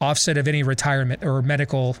offset of any retirement or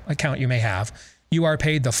medical account you may have. You are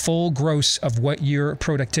paid the full gross of what your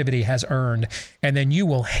productivity has earned, and then you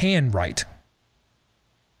will handwrite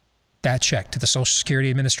that check to the Social Security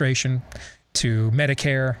Administration, to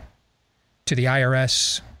Medicare, to the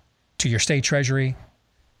IRS, to your state treasury,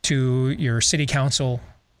 to your city council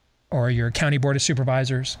or your county board of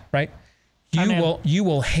supervisors, right? You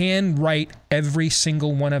will handwrite every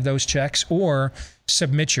single one of those checks or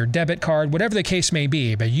submit your debit card, whatever the case may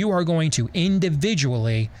be, but you are going to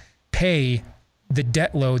individually pay the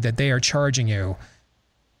debt load that they are charging you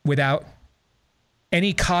without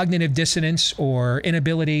any cognitive dissonance or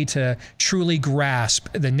inability to truly grasp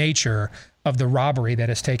the nature of the robbery that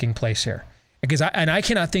is taking place here. Because I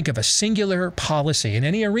cannot think of a singular policy in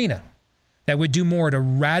any arena that would do more to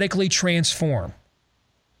radically transform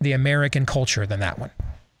the American culture than that one.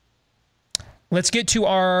 Let's get to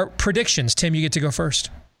our predictions. Tim, you get to go first.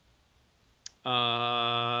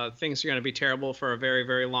 Things are going to be terrible for a very,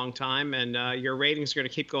 very long time, and your ratings are going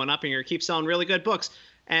to keep going up, and you're going to keep selling really good books,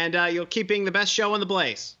 and you'll keep being the best show on the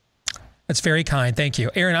Blaze. That's very kind. Thank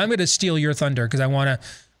you. Aaron, I'm going to steal your thunder because I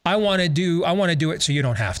want to do it so you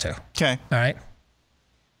don't have to. Okay. All right.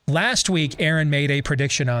 Last week, Aaron made a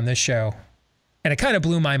prediction on this show, and it kind of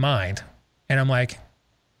blew my mind. And I'm like,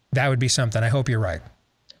 that would be something. I hope you're right.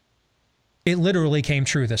 It literally came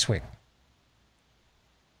true this week.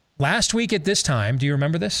 Last week at this time, do you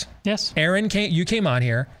remember this? Yes. Aaron, you came on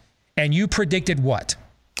here, and you predicted what?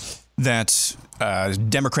 That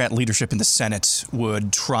Democrat leadership in the Senate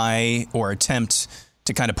would try or attempt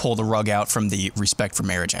to kind of pull the rug out from the Respect for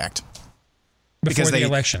Marriage Act. Before the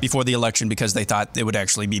election. Before the election, because they thought it would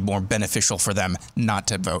actually be more beneficial for them not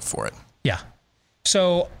to vote for it. Yeah.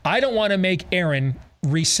 So I don't want to make Aaron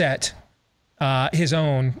reset his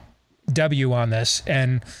own W on this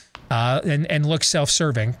and look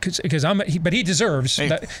self-serving but he deserves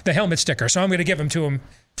the helmet sticker. So I'm going to give him to him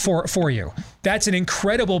for you. That's an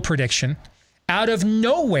incredible prediction. Out of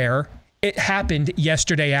nowhere, it happened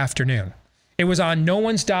yesterday afternoon. It was on no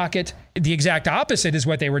one's docket. The exact opposite is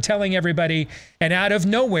what they were telling everybody. And out of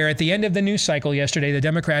nowhere, at the end of the news cycle yesterday, the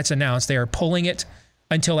Democrats announced they are pulling it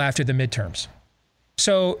until after the midterms.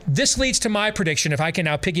 So this leads to my prediction, if I can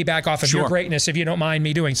now piggyback off of your greatness, if you don't mind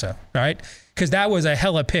me doing so, all right? Because that was a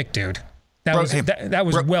hella pick, dude. That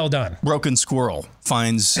was well done. Broken squirrel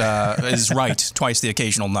finds is right twice the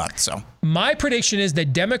occasional nut. So my prediction is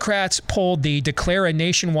that Democrats pulled the declare a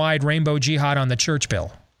nationwide rainbow jihad on the church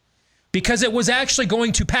bill because it was actually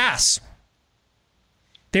going to pass.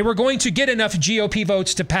 They were going to get enough GOP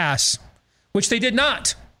votes to pass, which they did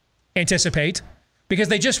not anticipate because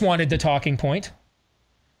they just wanted the talking point,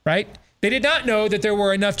 right? They did not know that there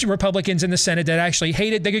were enough Republicans in the Senate that actually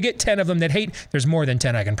hated. They could get 10 of them that hate. There's more than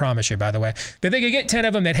 10, I can promise you, by the way. But they could get 10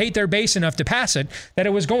 of them that hate their base enough to pass it, that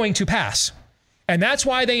it was going to pass. And that's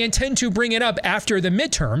why they intend to bring it up after the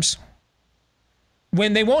midterms,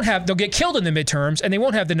 when they won't have, they'll get killed in the midterms, and they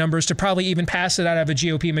won't have the numbers to probably even pass it out of a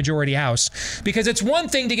GOP majority House. Because it's one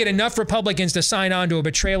thing to get enough Republicans to sign on to a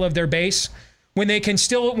betrayal of their base when they can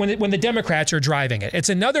still, when the Democrats are driving it. It's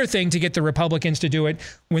another thing to get the Republicans to do it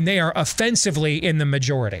when they are offensively in the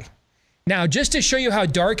majority. Now, just to show you how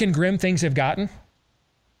dark and grim things have gotten,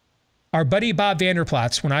 our buddy Bob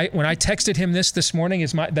Vanderplatz, when I texted him this morning,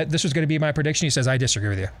 that this was going to be my prediction, he says, I disagree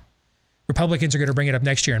with you. Republicans are going to bring it up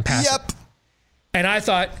next year and pass it. And I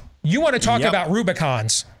thought, you want to talk about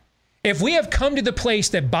Rubicons. If we have come to the place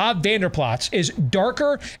that Bob Vanderplatz is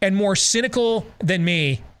darker and more cynical than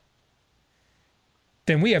me,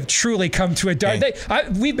 then we have truly come to a dark day.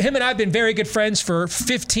 Him and I have been very good friends for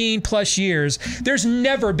 15 plus years. There's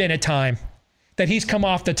never been a time that he's come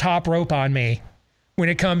off the top rope on me when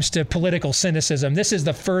it comes to political cynicism. This is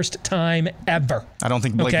the first time ever. I don't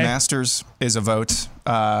think Blake Masters is a vote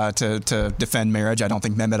to defend marriage. I don't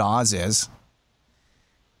think Mehmet Oz is.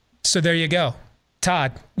 So there you go.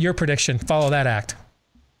 Todd, your prediction. Follow that act.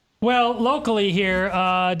 Well, locally here,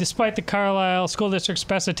 despite the Carlisle School District's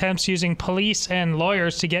best attempts using police and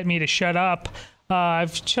lawyers to get me to shut up,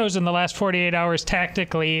 I've chosen the last 48 hours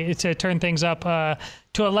tactically to turn things up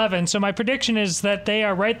to 11. So my prediction is that they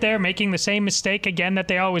are right there making the same mistake again that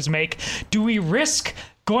they always make. Do we risk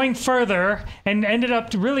going further and ended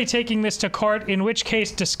up really taking this to court, in which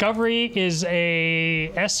case discovery is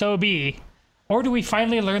a SOB? Or do we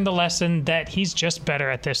finally learn the lesson that he's just better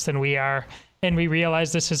at this than we are? And we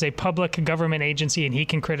realize this is a public government agency and he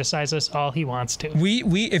can criticize us all he wants to.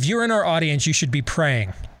 If you're in our audience, you should be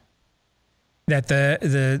praying that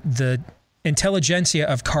the intelligentsia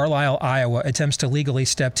of Carlisle, Iowa attempts to legally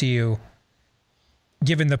step to you,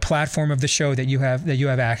 given the platform of the show that you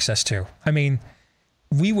have access to. I mean,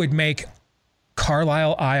 we would make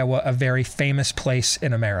Carlisle, Iowa a very famous place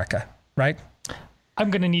in America, right? I'm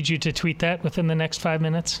going to need you to tweet that within the next 5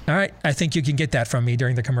 minutes. All right. I think you can get that from me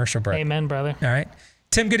during the commercial break. Amen, brother. All right.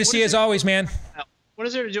 Tim, good to see you as always, man. What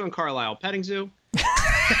is there to do in Carlisle? Petting zoo?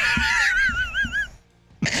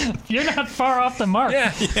 You're not far off the mark.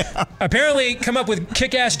 Yeah. Apparently come up with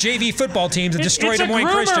kick-ass JV football teams and destroy Des Moines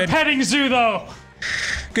Christian. It's a groomer petting zoo, though.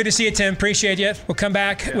 Good to see you, Tim. Appreciate you. We'll come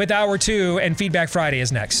back with Hour 2, and Feedback Friday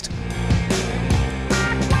is next.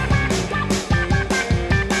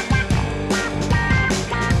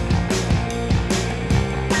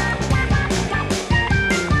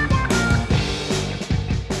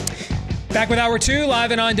 Back with Hour 2,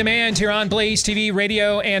 live and on demand here on Blaze TV,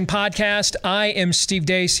 radio, and podcast. I am Steve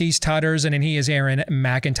Deace, he's Todd Erzin, and he is Aaron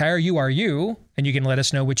McIntyre. You are you, and you can let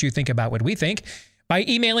us know what you think about what we think by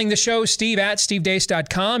emailing the show,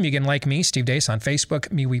 steve@stevedeace.com. You can like me, Steve Deace, on Facebook,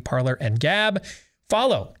 MeWe, Parler, and Gab.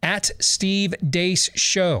 Follow @Steve Deace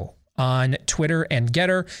Show on Twitter and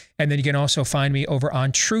Getter, and then you can also find me over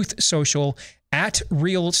on Truth Social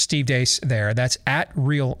 @Real Steve Deace there. That's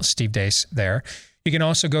 @Real Steve Deace there. You can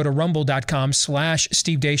also go to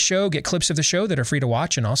rumble.com/Steve Deace Show, get clips of the show that are free to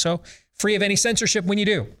watch and also free of any censorship when you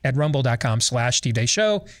do at rumble.com/Steve Deace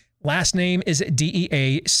Show. Last name is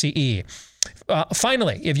DEACE.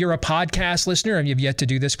 Finally, if you're a podcast listener and you've yet to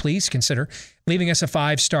do this, please consider leaving us a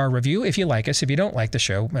 5-star review if you like us. If you don't like the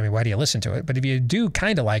show, I mean, why do you listen to it? But if you do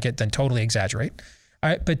kind of like it, then totally exaggerate. All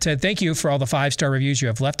right, but thank you for all the 5-star reviews you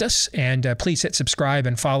have left us, and please hit subscribe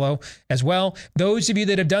and follow as well. Those of you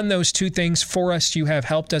that have done those two things for us, you have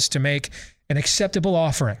helped us to make an acceptable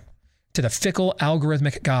offering to the fickle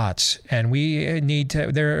algorithmic gods, and we need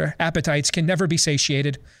to, their appetites can never be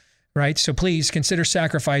satiated, right? So please consider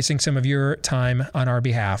sacrificing some of your time on our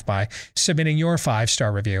behalf by submitting your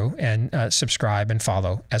 5-star review and subscribe and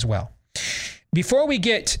follow as well. Before we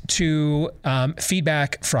get to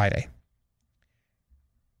Feedback Friday,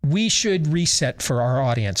 we should reset for our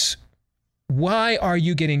audience Why are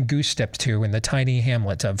you getting goose-stepped to in the tiny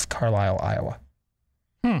hamlet of Carlisle, Iowa?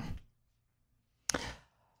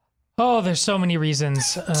 Oh, there's so many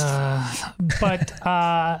reasons, but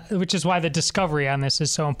which is why the discovery on this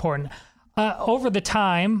is so important. Over the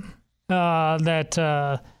time that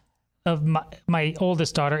of my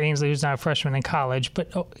oldest daughter, Ainsley, who's now a freshman in college,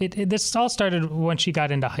 but this all started when she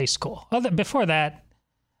got into high school. Before that,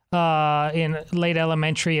 in late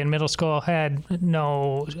elementary and middle school, had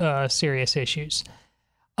no serious issues.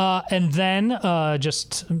 And then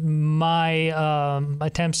just my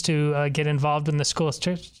attempts to get involved in the school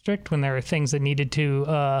district when there were things that needed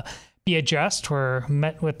to be addressed were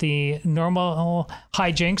met with the normal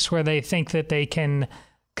hijinks where they think that they can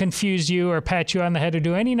confuse you or pat you on the head or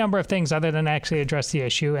do any number of things other than actually address the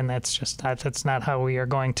issue. And that's not how we are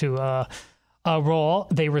going to roll.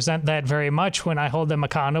 They resent that very much when I hold them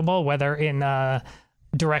accountable, whether in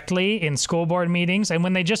directly in school board meetings, and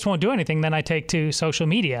when they just won't do anything, then I take to social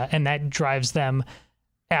media, and that drives them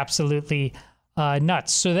absolutely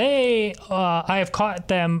nuts. So I have caught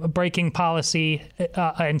them breaking policy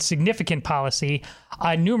and significant policy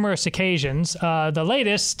on numerous occasions. The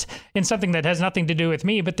latest in something that has nothing to do with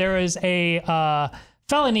me, but there is a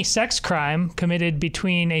felony sex crime committed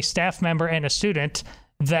between a staff member and a student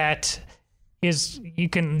that you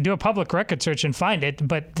can do a public record search and find it,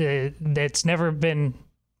 but it's never been,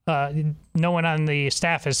 no one on the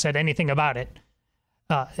staff has said anything about it.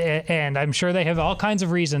 And I'm sure they have all kinds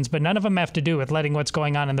of reasons, but none of them have to do with letting what's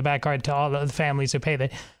going on in the backyard to all of the families who pay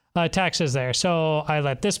the taxes there. So I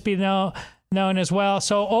let this be known as well.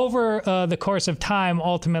 So over the course of time,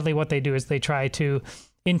 ultimately what they do is they try to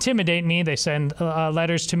intimidate me. They send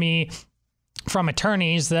letters to me from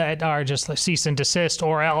attorneys that are just like cease and desist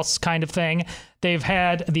or else kind of thing. They've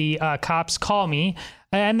had the cops call me,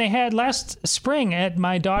 and they had last spring at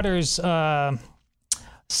my daughter's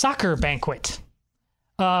soccer banquet.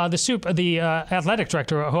 The athletic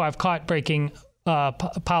director, who I've caught breaking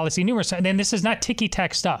policy numerous times, and this is not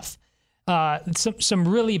ticky-tack stuff, some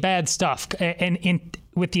really bad stuff, and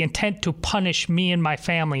with the intent to punish me and my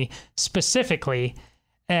family specifically.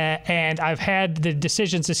 And I've had the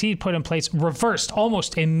decisions that he put in place reversed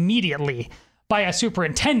almost immediately by a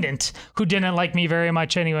superintendent who didn't like me very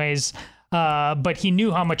much anyways, but he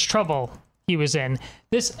knew how much trouble he was in.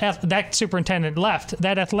 That superintendent left.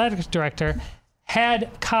 That athletic director had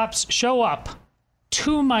cops show up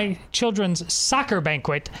to my children's soccer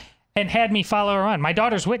banquet and had me follow her on. My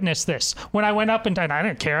daughter's witnessed this. When I went up and I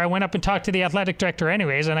didn't care, I went up and talked to the athletic director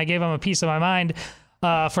anyways, and I gave him a piece of my mind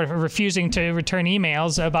for refusing to return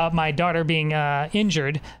emails about my daughter being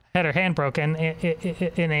injured, had her hand broken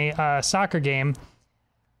in a soccer game.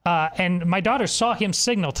 And my daughter saw him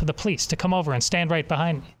signal to the police to come over and stand right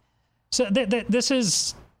behind me. So this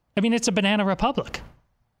is, it's a banana republic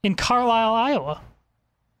in Carlisle, Iowa.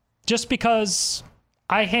 Just because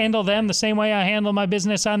I handle them the same way I handle my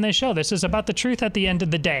business on this show. This is about the truth at the end of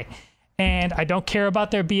the day. And I don't care about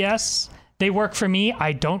their BS. They work for me.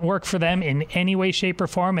 I don't work for them in any way, shape, or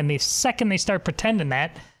form. And the second they start pretending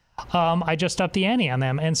that, I just up the ante on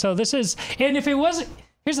them. And so this is, and if it wasn't,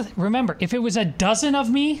 remember, if it was a dozen of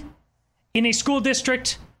me in a school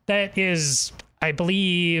district that is, I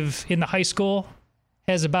believe, in the high school,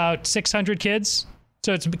 has about 600 kids,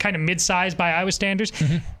 so it's kind of mid-sized by Iowa standards,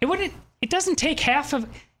 it doesn't take half of,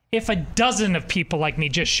 if a dozen of people like me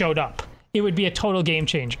just showed up, it would be a total game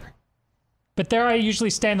changer. But there I usually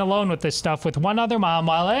stand alone with this stuff with one other mom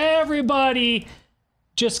while everybody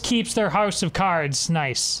just keeps their house of cards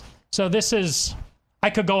nice. So this is, I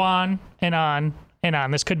could go on and on and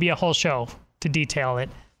on. This could be a whole show to detail it.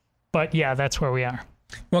 But yeah, that's where we are.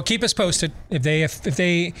 Well, keep us posted. If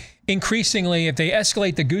they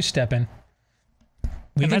escalate the goose stepping,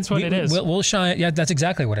 that's what it is. We'll shine. Yeah, that's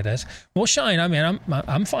exactly what it is. We'll shine.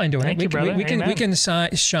 I'm fine doing it. Thank you, brother. We can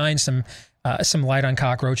shine some light on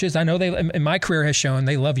cockroaches. I know in my career has shown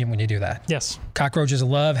they love you when you do that. Yes. Cockroaches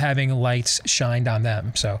love having lights shined on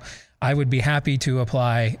them. So I would be happy to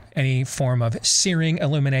apply any form of searing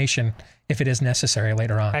illumination if it is necessary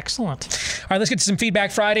later on. Excellent. All right, let's get to some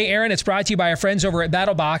Feedback Friday. Aaron, it's brought to you by our friends over at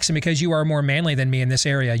BattleBox, and because you are more manly than me in this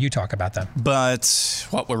area, you talk about them. But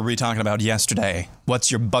what were we talking about yesterday?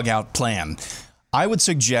 What's your bug out plan? I would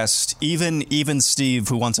suggest even Steve,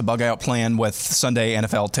 who wants a bug out plan with Sunday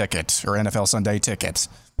NFL ticket or NFL Sunday ticket,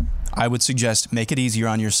 I would suggest make it easier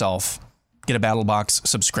on yourself. Get a BattleBox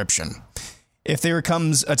subscription. If there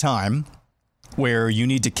comes a time where you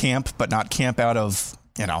need to camp, but not camp out of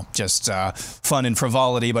just fun and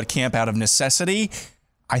frivolity, but camp out of necessity,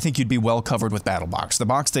 I think you'd be well covered with BattleBox. The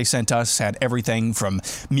box they sent us had everything from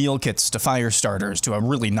meal kits to fire starters to a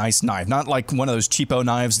really nice knife. Not like one of those cheapo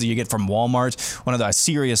knives that you get from Walmart. One of the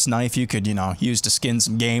serious knife you could, use to skin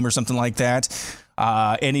some game or something like that.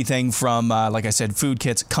 Anything from, like I said, food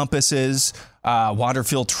kits, compasses, water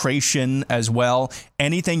filtration as well.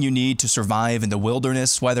 Anything you need to survive in the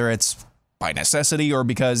wilderness, whether it's by necessity or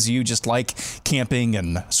because you just like camping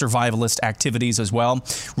and survivalist activities as well.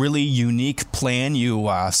 Really unique plan. You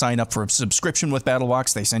sign up for a subscription with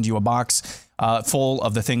BattleBox. They send you a box full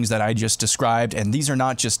of the things that I just described. And these are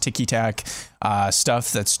not just ticky-tack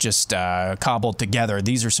stuff that's just cobbled together.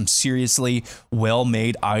 These are some seriously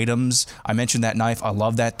well-made items. I mentioned that knife. I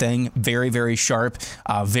love that thing. Very, very sharp.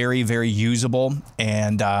 Very, very usable.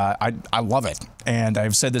 And I love it. And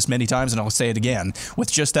I've said this many times, and I'll say it again.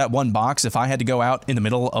 With just that one box, if I had to go out in the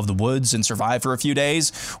middle of the woods and survive for a few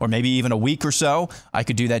days, or maybe even a week or so, I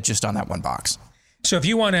could do that just on that one box. So if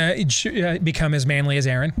you want to become as manly as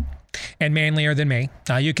Aaron and manlier than me,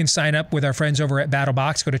 you can sign up with our friends over at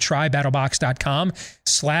BattleBox. Go to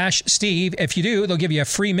trybattlebox.com/Steve. If you do, they'll give you a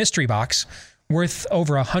free mystery box worth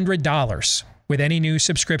over $100 with any new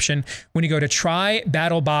subscription. When you go to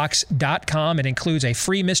trybattlebox.com, it includes a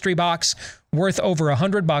free mystery box worth over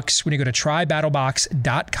 $100 when you go to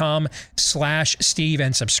trybattlebox.com/Steve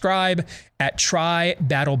and subscribe at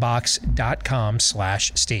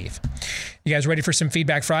trybattlebox.com/Steve. You guys ready for some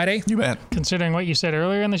Feedback Friday? You bet. Considering what you said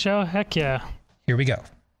earlier in the show, heck yeah. Here we go.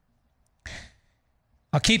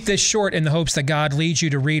 I'll keep this short in the hopes that God leads you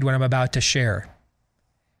to read what I'm about to share.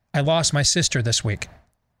 I lost my sister this week.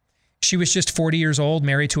 She was just 40 years old,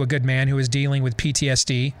 married to a good man who was dealing with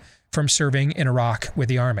PTSD from serving in Iraq with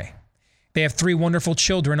the Army. They have 3 wonderful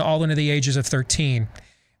children, all under the ages of 13.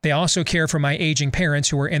 They also care for my aging parents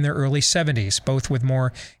who are in their early 70s, both with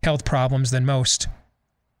more health problems than most.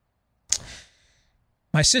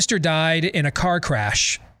 My sister died in a car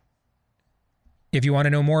crash. If you want to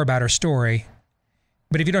know more about her story,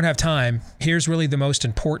 but if you don't have time, here's really the most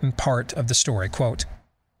important part of the story. Quote,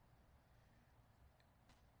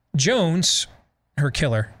 Jones, her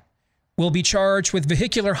killer, will be charged with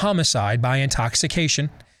vehicular homicide by intoxication,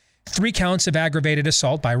 3 counts of aggravated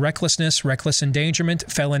assault by recklessness, reckless endangerment,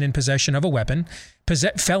 felon in possession of a weapon,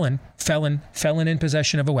 felon in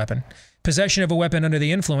possession of a weapon, possession of a weapon under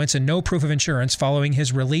the influence, and no proof of insurance following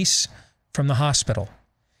his release from the hospital.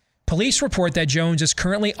 Police report that Jones is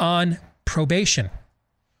currently on probation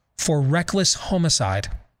for reckless homicide.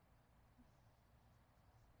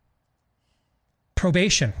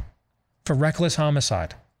 Probation for reckless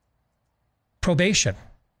homicide. Probation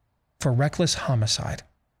for reckless homicide.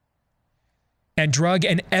 And drug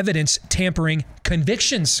and evidence tampering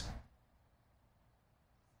convictions.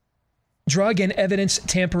 Drug and evidence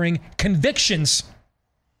tampering convictions.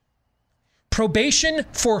 Probation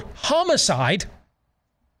for homicide.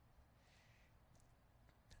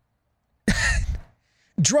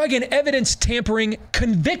 Drug and evidence tampering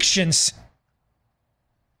convictions.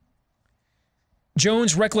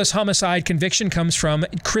 Jones' reckless homicide conviction comes from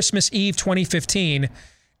Christmas Eve 2015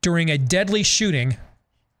 during a deadly shooting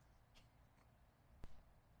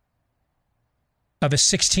of a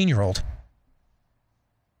 16-year-old.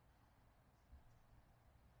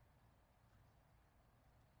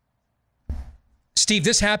 Steve,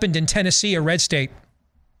 this happened in Tennessee, a red state.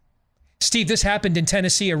 Steve, this happened in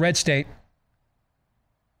Tennessee, a red state.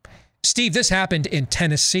 Steve, this happened in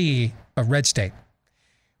Tennessee, a red state.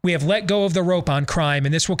 We have let go of the rope on crime,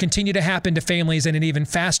 and this will continue to happen to families at an even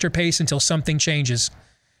faster pace until something changes.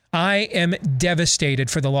 I am devastated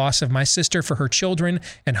for the loss of my sister, for her children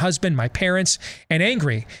and husband, my parents, and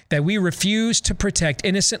angry that we refuse to protect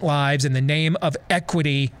innocent lives in the name of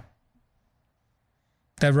equity.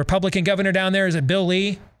 The Republican governor down there, is it Bill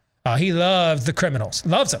Lee? He loves the criminals.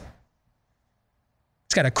 Loves them.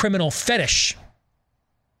 He's got a criminal fetish.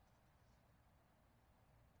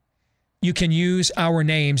 You can use our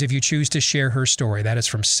names if you choose to share her story. That is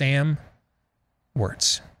from Sam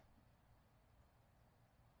Wirtz.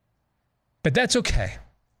 But that's okay,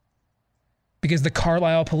 because the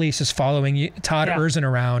Carlisle police is following Todd Erzin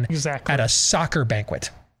around at a soccer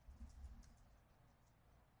banquet.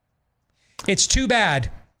 It's too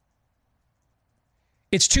bad.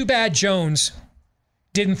 It's too bad Jones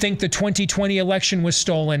didn't think the 2020 election was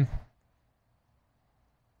stolen.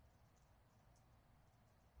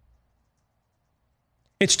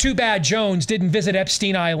 It's too bad Jones didn't visit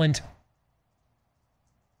Epstein Island.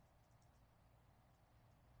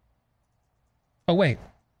 Oh, wait.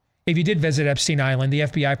 If you did visit Epstein Island, the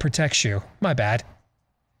FBI protects you. My bad.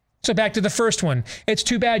 So back to the first one. It's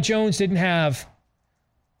too bad Jones didn't have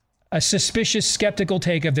a suspicious, skeptical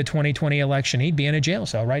take of the 2020 election, he'd be in a jail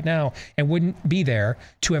cell right now and wouldn't be there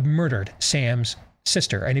to have murdered Sam's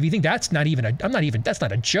sister. And if you think that's not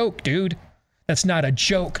a joke, dude. That's not a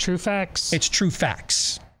joke. True facts. It's true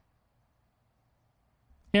facts.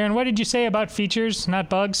 Aaron, what did you say about features, not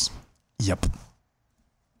bugs? Yep.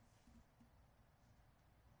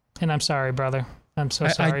 And I'm sorry, brother. I'm so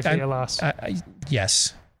sorry for your loss.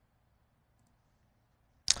 Yes.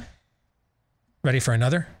 Ready for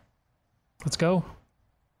another? Let's go.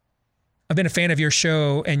 I've been a fan of your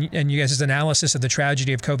show and you guys' analysis of the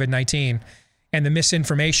tragedy of COVID-19 and the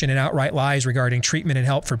misinformation and outright lies regarding treatment and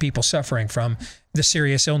help for people suffering from the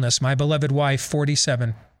serious illness. My beloved wife, 47.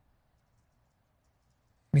 Let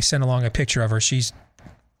me send along a picture of her. She's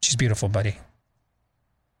beautiful, buddy.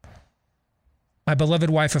 My beloved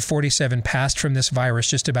wife of 47 passed from this virus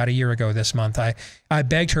just about a year ago this month. I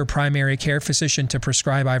begged her primary care physician to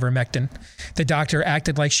prescribe ivermectin. The doctor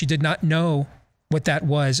acted like she did not know what that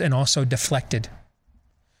was and also deflected.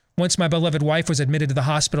 Once my beloved wife was admitted to the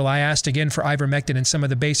hospital, I asked again for ivermectin and some of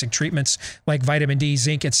the basic treatments like vitamin D,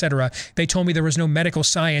 zinc, etc. They told me there was no medical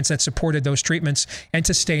science that supported those treatments and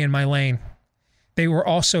to stay in my lane. They were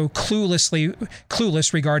also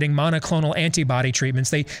clueless regarding monoclonal antibody treatments.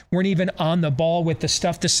 They weren't even on the ball with the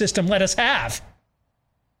stuff the system let us have.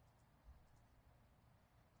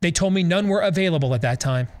 They told me none were available at that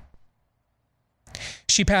time.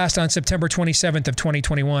 She passed on September 27th of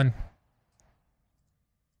 2021.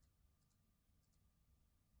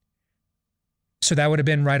 So that would have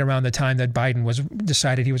been right around the time that Biden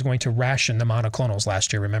decided he was going to ration the monoclonals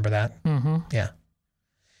last year. Remember that? Mm-hmm. Yeah.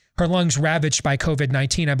 Her lungs ravaged by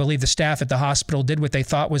COVID-19. I believe the staff at the hospital did what they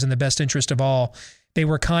thought was in the best interest of all. They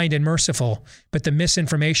were kind and merciful, but the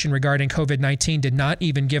misinformation regarding COVID-19 did not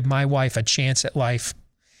even give my wife a chance at life.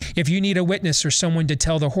 If you need a witness or someone to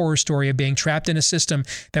tell the horror story of being trapped in a system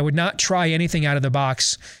that would not try anything out of the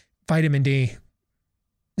box, vitamin D,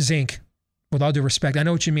 zinc, with all due respect, I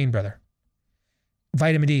know what you mean, brother.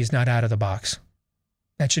 Vitamin D is not out of the box.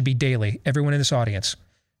 That should be daily. Everyone in this audience,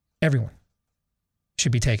 everyone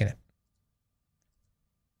should be taking it.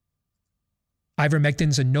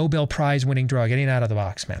 Ivermectin's a Nobel Prize winning drug. It ain't out of the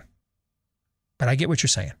box, man. But I get what you're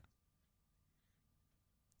saying.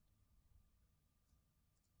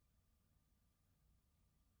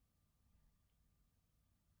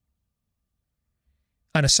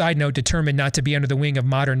 On a side note, determined not to be under the wing of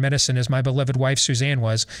modern medicine as my beloved wife Suzanne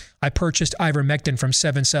was, I purchased ivermectin from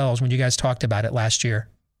 7 Cells when you guys talked about it last year.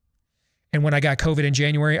 And when I got COVID in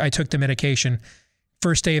January, I took the medication.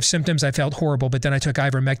 First day of symptoms, I felt horrible, but then I took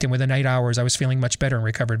ivermectin. Within 8 hours, I was feeling much better and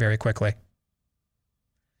recovered very quickly.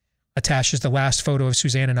 Attached is the last photo of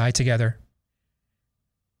Suzanne and I together.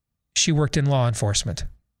 She worked in law enforcement.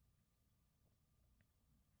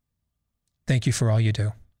 Thank you for all you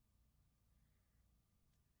do.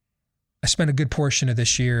 I spent a good portion of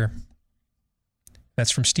this year.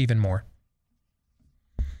 That's from Stephen Moore.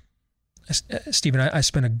 Stephen, I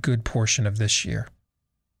spent a good portion of this year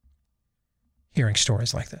hearing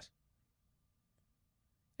stories like this.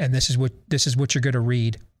 And this is what you're going to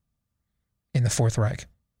read in the Fourth Reich.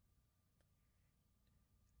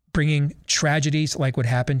 Bringing tragedies like what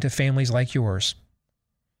happened to families like yours,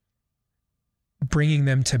 bringing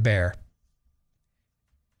them to bear,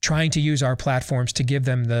 trying to use our platforms to give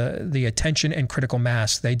them the attention and critical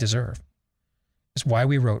mass they deserve. It's why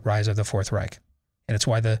we wrote Rise of the Fourth Reich. And it's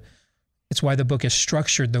why the book is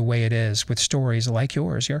structured the way it is, with stories like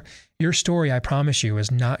yours. Your story, I promise you, is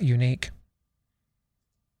not unique.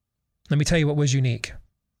 Let me tell you what was unique.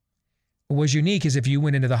 What was unique is if you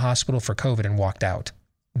went into the hospital for COVID and walked out.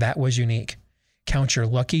 That was unique. Count your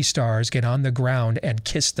lucky stars, get on the ground, and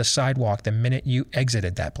kiss the sidewalk the minute you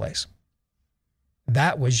exited that place.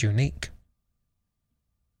 That was unique.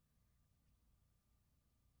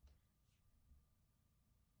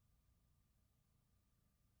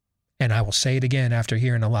 And I will say it again after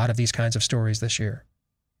hearing a lot of these kinds of stories this year.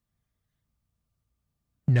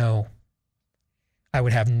 No. I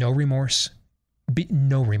would have no remorse.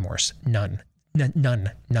 No remorse. None.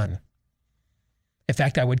 None. In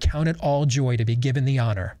fact, I would count it all joy to be given the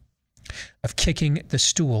honor of kicking the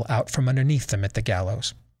stool out from underneath them at the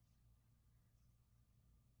gallows.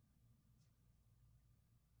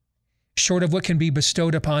 Short of what can be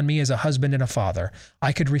bestowed upon me as a husband and a father,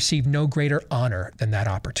 I could receive no greater honor than that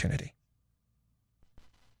opportunity.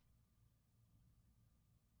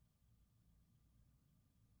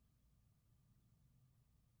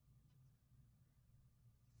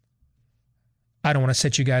 I don't want to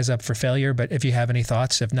set you guys up for failure, but if you have any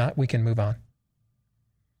thoughts, if not, we can move on.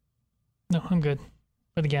 No, I'm good.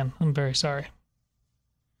 But again, I'm very sorry.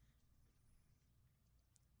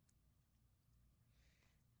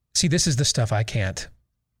 See, this is the stuff I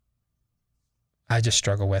just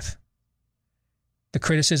struggle with. The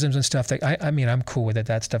criticisms and stuff that, I mean, I'm cool with it.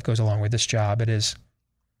 That stuff goes along with this job. It's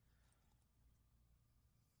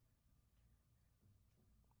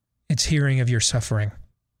hearing of your suffering.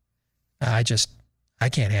 I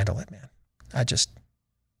can't handle it, man.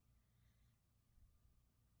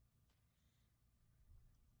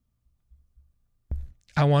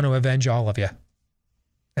 I want to avenge all of you,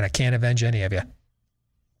 and I can't avenge any of you.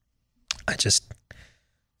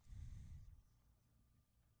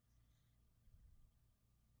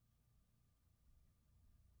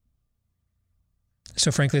 So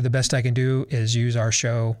frankly, the best I can do is use our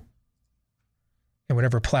show and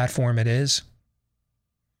whatever platform it is.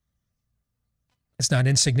 It's not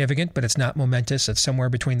insignificant, but it's not momentous. It's somewhere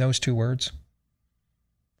between those two words.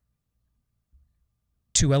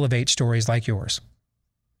 To elevate stories like yours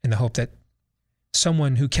in the hope that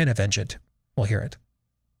someone who can avenge it will hear it.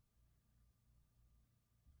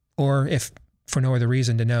 Or if for no other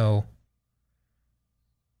reason, to know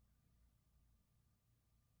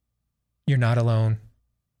you're not alone.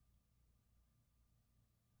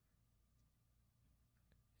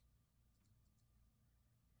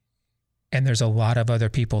 And there's a lot of other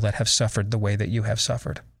people that have suffered the way that you have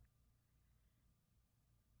suffered.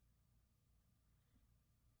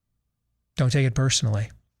 Don't take it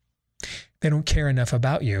personally. They don't care enough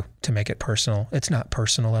about you to make it personal. It's not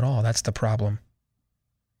personal at all. That's the problem.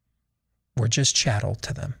 We're just chattel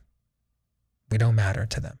to them. We don't matter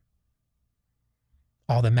to them.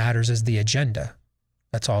 All that matters is the agenda.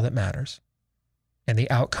 That's all that matters. And the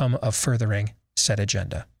outcome of furthering said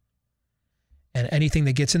agenda. And anything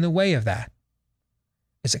that gets in the way of that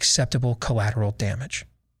is acceptable collateral damage.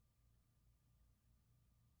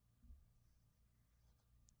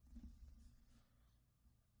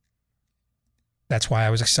 That's why I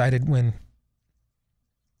was excited when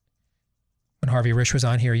Harvey Risch was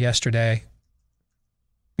on here yesterday,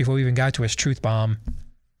 before we even got to his truth bomb.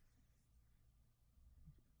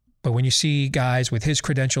 But when you see guys with his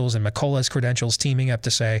credentials and McCullough's credentials teaming up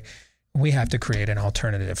to say, we have to create an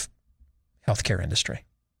alternative healthcare industry.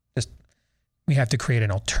 We have to create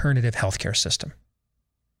an alternative healthcare system.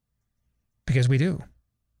 Because we do.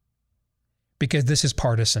 Because this is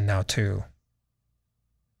partisan now too.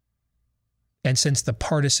 And since the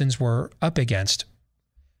partisans we're up against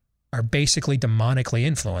are basically demonically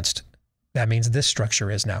influenced, that means this structure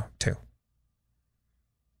is now too.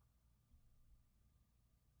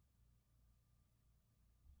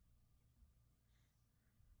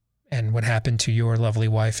 And what happened to your lovely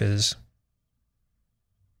wife is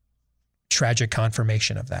tragic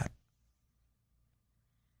confirmation of that.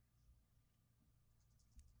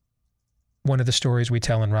 One of the stories we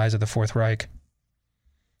tell in Rise of the Fourth Reich,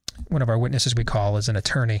 one of our witnesses we call is an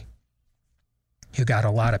attorney who got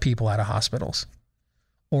a lot of people out of hospitals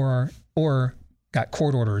or got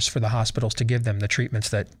court orders for the hospitals to give them the treatments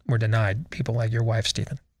that were denied people like your wife,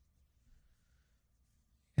 Stephen.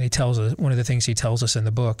 And he tells us, one of the things he tells us in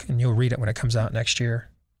the book, and you'll read it when it comes out next year,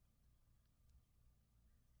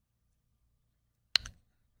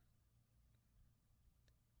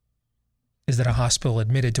 is that a hospital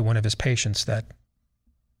admitted to one of his patients that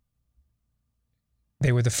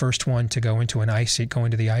they were the first one to go into the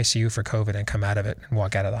ICU for COVID and come out of it and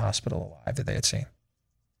walk out of the hospital alive that they had seen.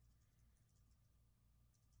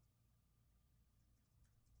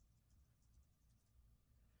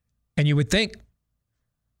 And you would think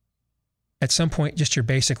at some point just your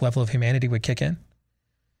basic level of humanity would kick in.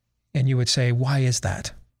 And you would say, why is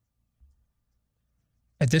that?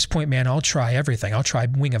 At this point, man, I'll try everything. I'll try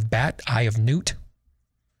wing of bat, eye of newt.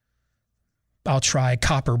 I'll try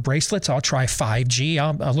copper bracelets. I'll try 5G,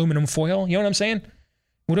 aluminum foil. You know what I'm saying?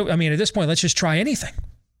 At this point, let's just try anything.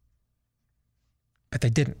 But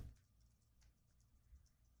they didn't.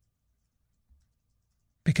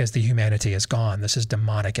 Because the humanity is gone. This is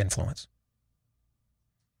demonic influence.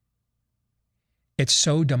 It's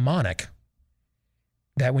so demonic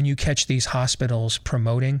that when you catch these hospitals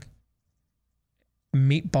promoting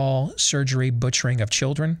meatball surgery butchering of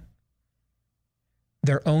children,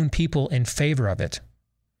 their own people in favor of it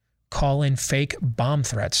call in fake bomb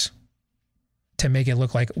threats to make it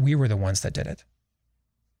look like we were the ones that did it.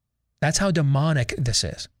 That's how demonic this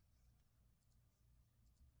is.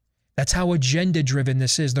 That's how agenda-driven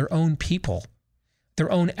this is. Their own people,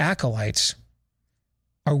 their own acolytes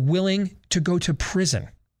are willing to go to prison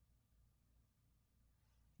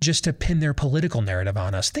just to pin their political narrative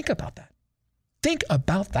on us. Think about that. Think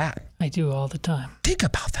about that. I do all the time. Think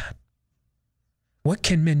about that. What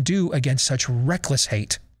can men do against such reckless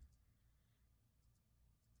hate?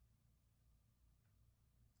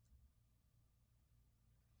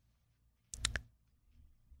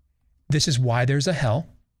 This is why there's a hell.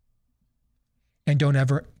 And don't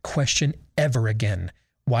ever question ever again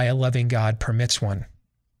why a loving God permits one.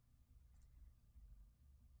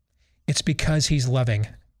 It's because he's loving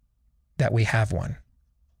that we have one.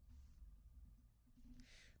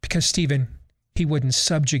 Because, Stephen, he wouldn't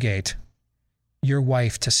subjugate your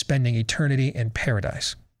wife to spending eternity in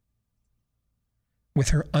paradise with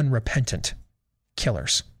her unrepentant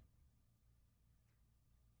killers.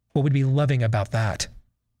 What would be loving about that?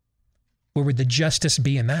 Where would the justice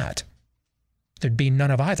be in that? There'd be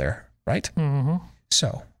none of either, right? Mm-hmm.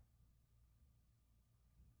 So,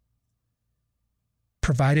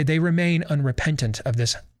 provided they remain unrepentant of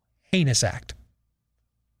this heinous act,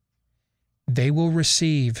 they will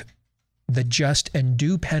receive the just and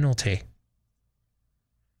due penalty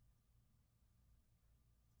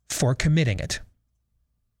for committing it.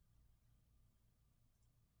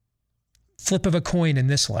 Flip of a coin in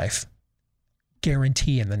this life,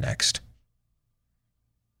 guarantee in the next.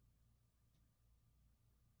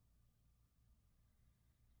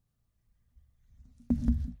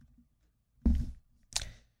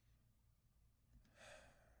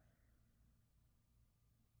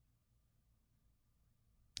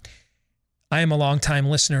 I am a longtime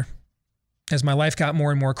listener. As my life got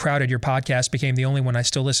more and more crowded, your podcast became the only one I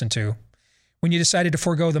still listen to. When you decided to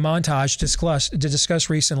forego the montage to discuss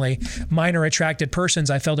recently minor attracted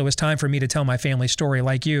persons, I felt it was time for me to tell my family story.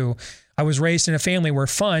 Like you, I was raised in a family where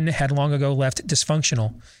fun had long ago left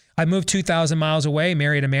dysfunctional. I moved 2,000 miles away,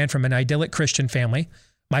 married a man from an idyllic Christian family.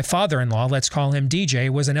 My father-in-law, let's call him DJ,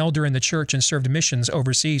 was an elder in the church and served missions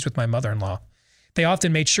overseas with my mother-in-law. They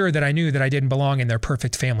often made sure that I knew that I didn't belong in their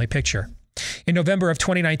perfect family picture. In November of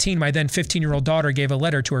 2019, my then 15-year-old daughter gave a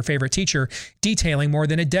letter to her favorite teacher detailing more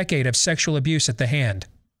than a decade of sexual abuse at the hand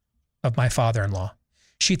of my father-in-law.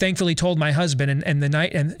 She thankfully told my husband, and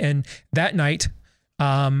that night,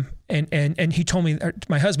 he told me,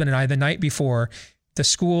 my husband and I, the night before, the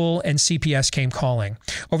school and CPS came calling.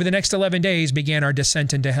 Over the next 11 days began our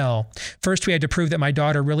descent into hell. First, we had to prove that my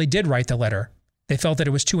daughter really did write the letter. They felt that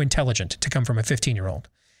it was too intelligent to come from a 15-year-old.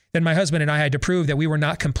 Then my husband and I had to prove that we were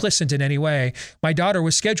not complicit in any way. My daughter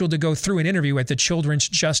was scheduled to go through an interview at the Children's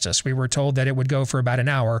Justice. We were told that it would go for about an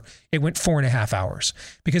hour. It went 4.5 hours.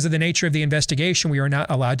 Because of the nature of the investigation, we were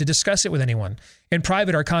not allowed to discuss it with anyone. In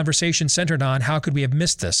private, our conversation centered on how could we have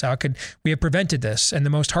missed this? How could we have prevented this? And the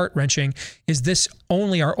most heart-wrenching, is this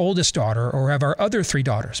only our oldest daughter, or have our other 3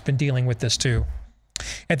 daughters been dealing with this too?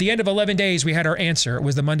 At the end of 11 days, we had our answer. It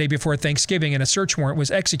was the Monday before Thanksgiving, and a search warrant was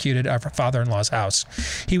executed at our father-in-law's house.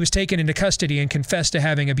 He was taken into custody and confessed to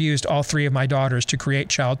having abused all 3 of my daughters to create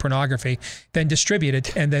child pornography, then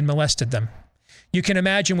distributed and then molested them. You can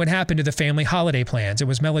imagine what happened to the family holiday plans. It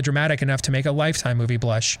was melodramatic enough to make a Lifetime movie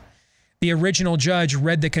blush. The original judge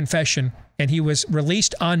read the confession, and he was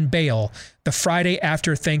released on bail the Friday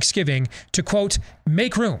after Thanksgiving to, quote,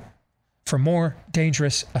 make room for more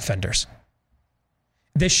dangerous offenders.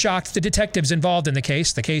 This shocked the detectives involved in the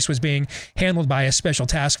case. The case was being handled by a special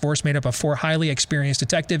task force made up of 4 highly experienced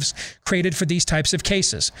detectives created for these types of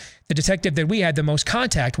cases. The detective that we had the most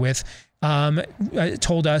contact with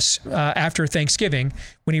told us after Thanksgiving,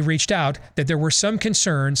 when he reached out, that there were some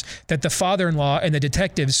concerns that the father-in-law and the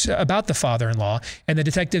detectives about the father-in-law and the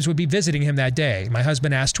detectives would be visiting him that day. My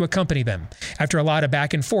husband asked to accompany them. After a lot of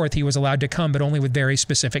back and forth, he was allowed to come, but only with very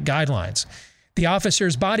specific guidelines. The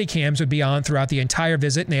officers' body cams would be on throughout the entire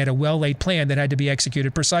visit, and they had a well-laid plan that had to be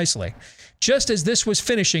executed precisely. Just as this was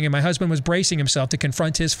finishing and my husband was bracing himself to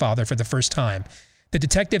confront his father for the first time, the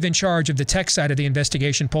detective in charge of the tech side of the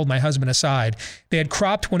investigation pulled my husband aside. They had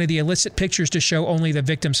cropped one of the illicit pictures to show only the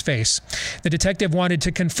victim's face. The detective wanted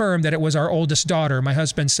to confirm that it was our oldest daughter. My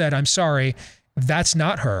husband said, "I'm sorry, that's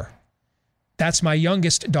not her. That's my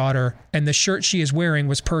youngest daughter, and the shirt she is wearing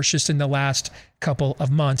was purchased in the last couple of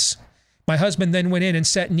months." My husband then went in and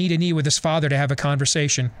sat knee to knee with his father to have a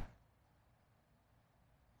conversation.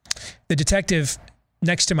 The detective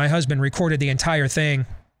next to my husband recorded the entire thing.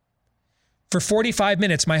 For 45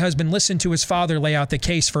 minutes, my husband listened to his father lay out the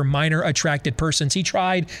case for minor attracted persons. He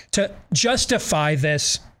tried to justify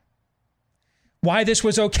this, why this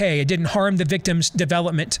was okay. It didn't harm the victim's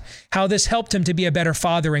development, how this helped him to be a better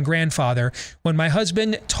father and grandfather. When my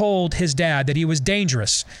husband told his dad that he was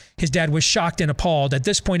dangerous, his dad was shocked and appalled. At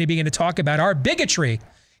this point, he began to talk about our bigotry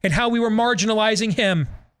and how we were marginalizing him.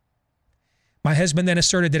 My husband then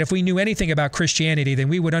asserted that if we knew anything about Christianity, then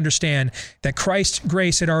we would understand that Christ's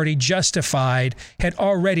grace had already justified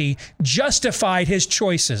his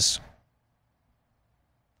choices.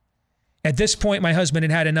 At this point, my husband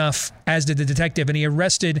had had enough, as did the detective, and he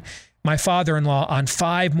arrested my father-in-law on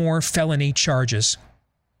 5 more felony charges.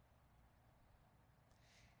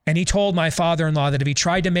 And he told my father-in-law that if he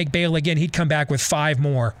tried to make bail again, he'd come back with 5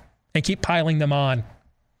 more and keep piling them on.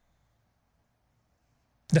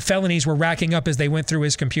 The felonies were racking up as they went through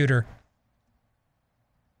his computer.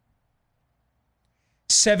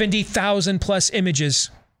 70,000 plus images.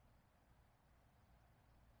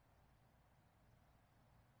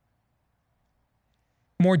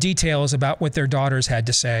 More details about what their daughters had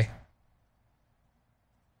to say.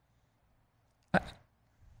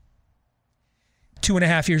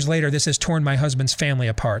 2.5 years later, this has torn my husband's family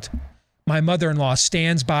apart. My mother-in-law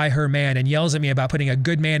stands by her man and yells at me about putting a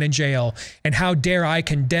good man in jail, and how dare I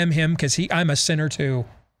condemn him because I'm a sinner too.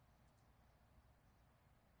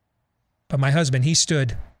 But my husband, he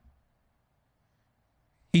stood.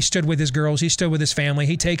 He stood with his girls. He stood with his family.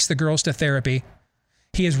 He takes the girls to therapy.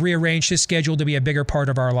 He has rearranged his schedule to be a bigger part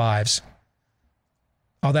of our lives.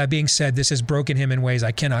 All that being said, this has broken him in ways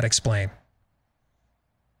I cannot explain.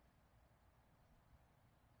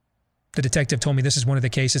 The detective told me this is one of the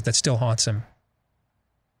cases that still haunts him.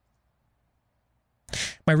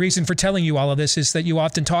 My reason for telling you all of this is that you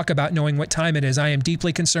often talk about knowing what time it is. I am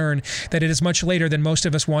deeply concerned that it is much later than most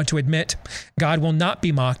of us want to admit. God will not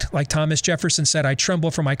be mocked. Like Thomas Jefferson said, I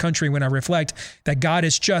tremble for my country when I reflect that God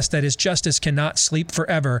is just, that his justice cannot sleep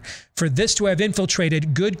forever. For this to have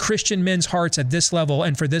infiltrated good Christian men's hearts at this level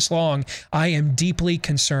and for this long, I am deeply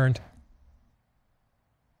concerned.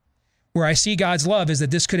 Where I see God's love is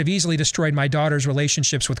that this could have easily destroyed my daughter's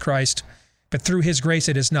relationships with Christ. But through his grace,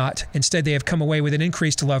 it is not. Instead, they have come away with an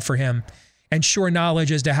increased love for him and sure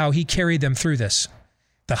knowledge as to how he carried them through this.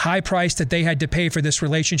 The high price that they had to pay for this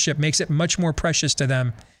relationship makes it much more precious to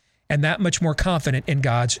them and that much more confident in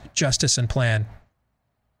God's justice and plan.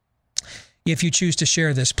 If you choose to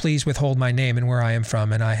share this, please withhold my name and where I am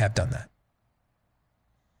from, and I have done that.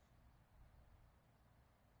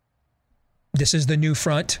 This is the new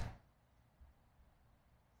front.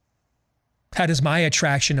 How does my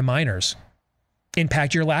attraction to minors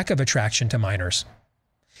impact your lack of attraction to minors?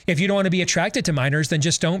 If you don't want to be attracted to minors, then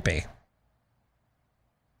just don't be.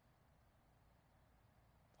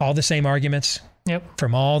 All the same arguments. Yep.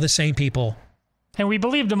 From all the same people. And we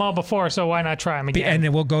believed them all before, so why not try them again? And it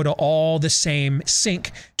will go to all the same,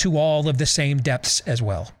 sink to all of the same depths as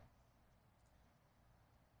well.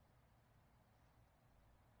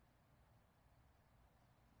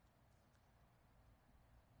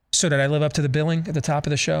 So did I live up to the billing at the top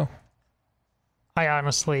of the show? I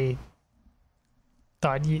honestly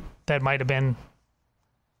thought that might have been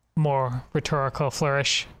more rhetorical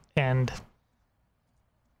flourish, and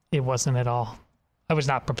it wasn't at all. I was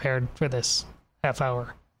not prepared for this half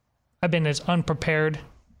hour. I've been as unprepared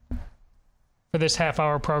for this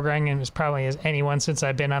half-hour programming as probably as anyone since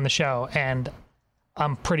I've been on the show, and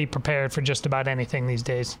I'm pretty prepared for just about anything these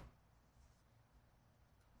days.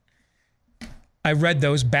 I read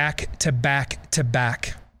those back to back to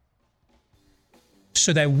back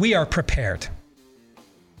so that we are prepared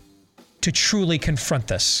to truly confront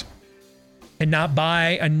this and not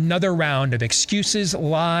buy another round of excuses,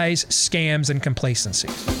 lies, scams, and complacency.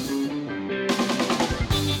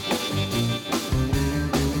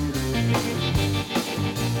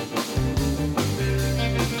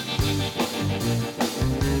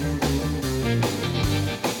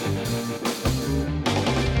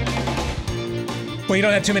 Well, you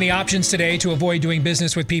don't have too many options today to avoid doing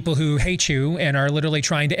business with people who hate you and are literally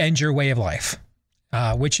trying to end your way of life,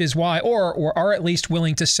 which is why, or are at least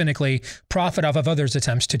willing to cynically profit off of others'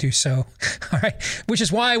 attempts to do so. All right, which is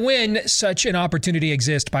why when such an opportunity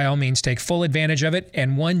exists, by all means, take full advantage of it.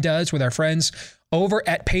 And one does with our friends over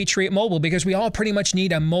at Patriot Mobile, because we all pretty much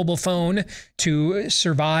need a mobile phone to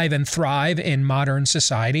survive and thrive in modern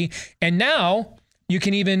society. And now you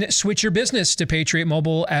can even switch your business to Patriot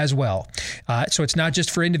Mobile as well. So it's not just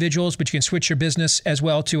for individuals, but you can switch your business as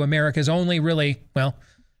well to America's only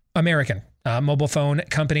American mobile phone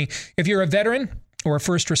company. If you're a veteran or a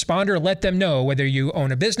first responder, let them know whether you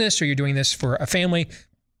own a business or you're doing this for a family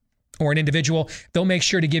or an individual. They'll make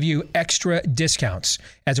sure to give you extra discounts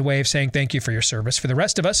as a way of saying thank you for your service. For the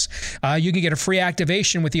rest of us, you can get a free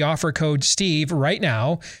activation with the offer code Steve right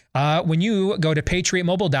now when you go to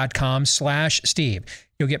patriotmobile.com/Steve.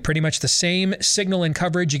 You'll get pretty much the same signal and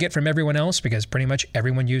coverage you get from everyone else, because pretty much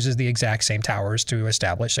everyone uses the exact same towers to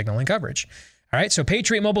establish signal and coverage. All right, so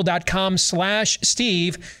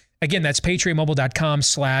patriotmobile.com/Steve. Again, that's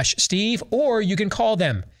patriotmobile.com/Steve, or you can call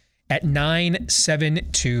them at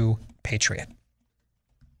 972-PATRIOT.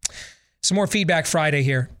 Some more Feedback Friday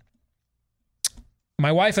here.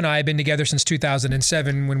 My wife and I have been together since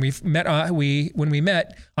 2007 when we met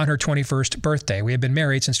on her 21st birthday. We have been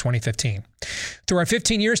married since 2015. Through our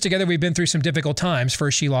 15 years together, we've been through some difficult times.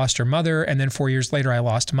 First, she lost her mother, and then 4 years later, I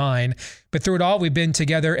lost mine. But through it all, we've been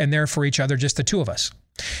together and there for each other, just the two of us.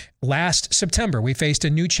 Last September, we faced a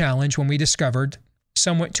new challenge when we discovered,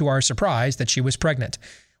 somewhat to our surprise, that she was pregnant.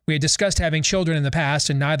 We had discussed having children in the past,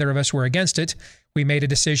 and neither of us were against it. We made a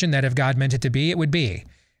decision that if God meant it to be, it would be.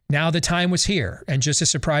 Now the time was here, and just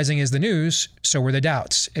as surprising as the news, so were the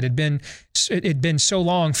doubts. It had been so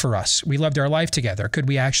long for us. We loved our life together. Could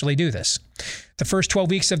we actually do this? The first 12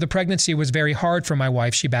 weeks of the pregnancy was very hard for my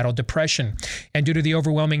wife. She battled depression, and due to the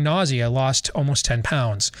overwhelming nausea, lost almost 10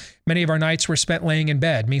 pounds. Many of our nights were spent laying in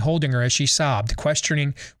bed, me holding her as she sobbed,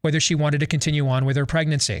 questioning whether she wanted to continue on with her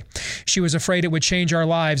pregnancy. She was afraid it would change our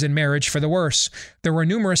lives and marriage for the worse. There were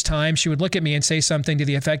numerous times she would look at me and say something to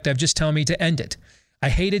the effect of, "Just tell me to end it." I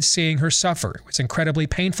hated seeing her suffer. It was incredibly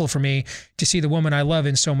painful for me to see the woman I love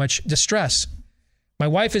in so much distress. My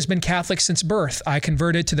wife has been Catholic since birth. I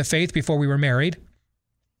converted to the faith before we were married.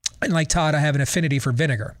 And like Todd, I have an affinity for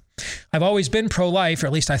vinegar. I've always been pro-life, or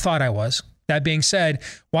at least I thought I was. That being said,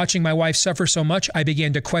 watching my wife suffer so much, I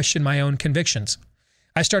began to question my own convictions.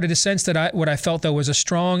 I started to sense that what I felt, though, was a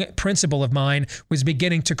strong principle of mine was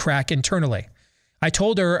beginning to crack internally. I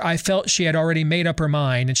told her I felt she had already made up her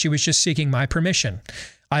mind and she was just seeking my permission.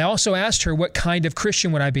 I also asked her what kind of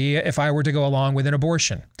Christian would I be if I were to go along with an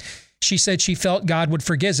abortion. She said she felt God would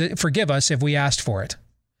forgive us if we asked for it.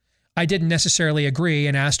 I didn't necessarily agree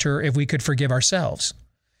and asked her if we could forgive ourselves.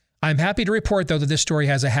 I'm happy to report, though, that this story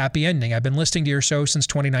has a happy ending. I've been listening to your show since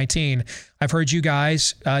 2019. I've heard you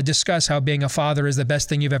guys discuss how being a father is the best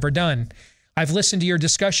thing you've ever done. I've listened to your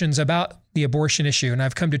discussions about the abortion issue, and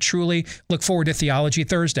I've come to truly look forward to Theology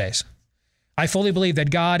Thursdays. I fully believe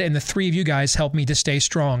that God and the three of you guys helped me to stay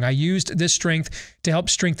strong. I used this strength to help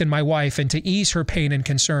strengthen my wife and to ease her pain and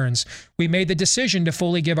concerns. We made the decision to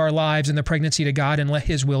fully give our lives and the pregnancy to God and let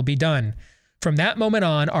His will be done. From that moment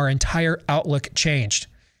on, our entire outlook changed.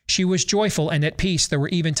 She was joyful and at peace. There were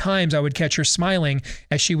even times I would catch her smiling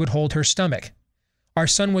as she would hold her stomach. Our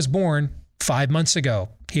son was born 5 months ago.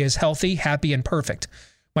 He is healthy, happy, and perfect.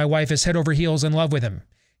 My wife is head over heels in love with him.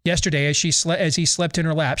 Yesterday, as he slept in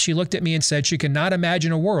her lap, she looked at me and said she could not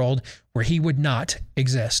imagine a world where he would not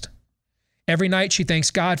exist. Every night she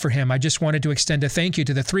thanks God for him. I just wanted to extend a thank you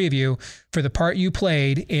to the three of you for the part you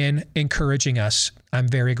played in encouraging us. I'm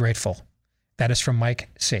very grateful. That is from Mike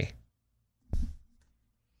C.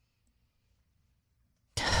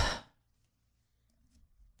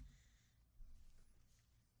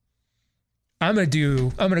 I'm going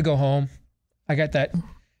to go home. I got that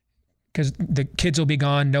because the kids will be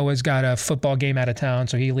gone. Noah's got a football game out of town,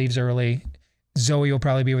 so he leaves early. Zoe will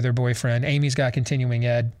probably be with her boyfriend. Amy's got continuing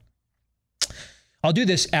ed. I'll do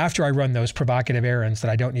this after I run those provocative errands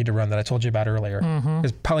that I don't need to run that I told you about earlier.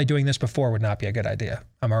 Because probably doing this before would not be a good idea.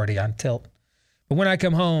 I'm already on tilt. But when I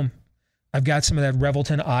come home, I've got some of that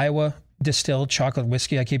Revelton, Iowa distilled chocolate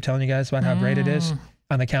whiskey I keep telling you guys about how great it is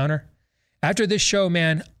on the counter. After this show,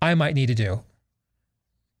 man, I might need to do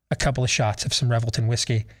a couple of shots of some Revelton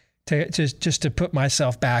whiskey just to put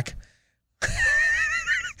myself back.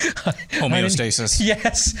 Homeostasis.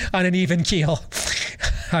 Yes, on an even keel.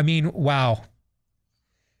 I mean, wow.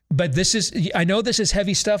 But I know this is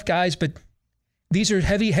heavy stuff, guys, but these are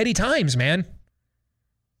heady times, man.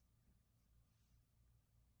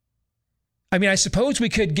 I mean, I suppose we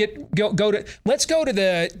could let's go to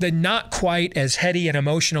the not quite as heady and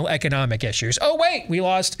emotional economic issues. Oh, wait, we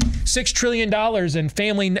lost $6 trillion in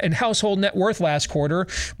family and household net worth last quarter.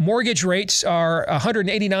 Mortgage rates are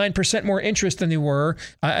 189% more interest than they were,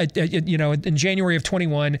 in January of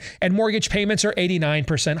 21, and mortgage payments are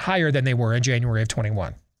 89% higher than they were in January of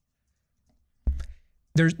 21.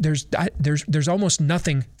 There's almost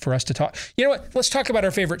nothing for us to talk. You know what? Let's talk about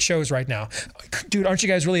our favorite shows right now, dude. Aren't you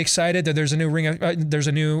guys really excited that there's a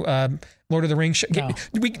new Lord of the Rings show? No.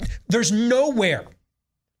 There's nowhere.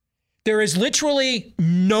 There is literally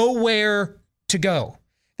nowhere to go.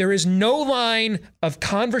 There is no line of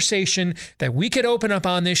conversation that we could open up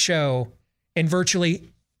on this show in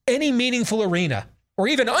virtually any meaningful arena, or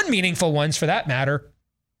even unmeaningful ones for that matter,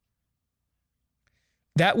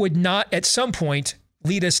 that would not at some point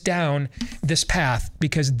lead us down this path,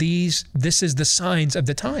 because this is the signs of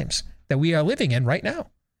the times that we are living in right now,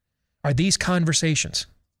 are these conversations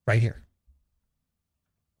right here.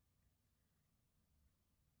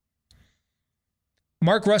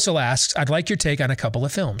 Mark Russell asks, I'd like your take on a couple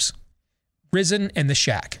of films. Risen and The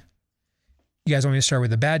Shack. You guys want me to start with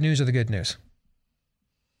the bad news or the good news?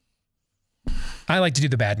 I like to do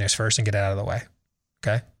the bad news first and get it out of the way.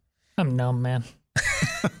 Okay? I'm numb, man.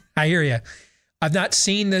 I hear you. I've not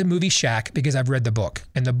seen the movie Shack because I've read the book.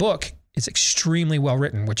 And the book is extremely well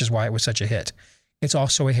written, which is why it was such a hit. It's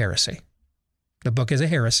also a heresy. The book is a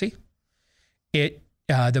heresy.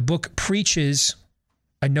 The book preaches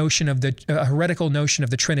a heretical notion of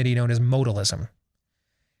the Trinity known as modalism.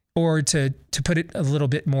 Or to put it a little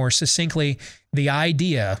bit more succinctly, the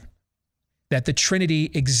idea that the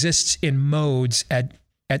Trinity exists in modes at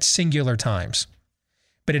singular times.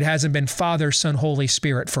 But it hasn't been Father, Son, Holy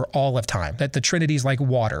Spirit for all of time. That the Trinity is like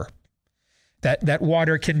water. That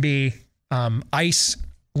water can be ice,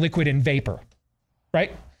 liquid, and vapor,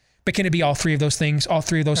 right? But can it be all three of those things, all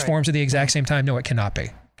three of those forms at the exact same time? No, it cannot be,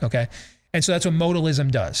 okay? And so that's what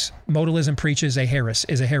modalism does. Modalism preaches a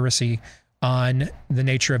heresy on the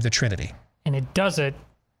nature of the Trinity. And it does it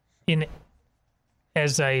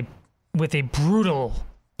with a brutal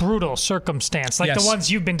circumstance, like the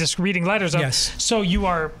ones you've been just reading letters of. Yes. So you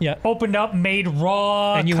are opened up, made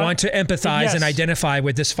raw. And you want to empathize and identify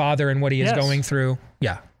with this father and what he is going through.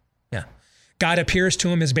 Yeah. God appears to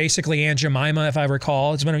him as basically Aunt Jemima, if I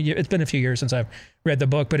recall. It's been a few years since I've read the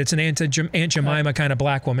book, but it's an Aunt Jemima kind of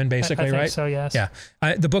black woman, basically, I think right? So, yes. Yeah.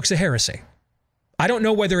 The book's a heresy. I don't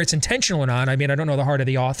know whether it's intentional or not. I mean, I don't know the heart of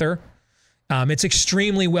the author. It's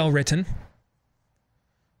extremely well written.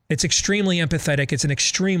 It's extremely empathetic. It's an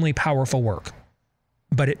extremely powerful work,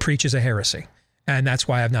 but it preaches a heresy. And that's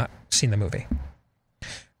why I've not seen the movie.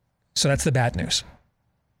 So that's the bad news.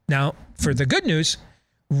 Now, for the good news,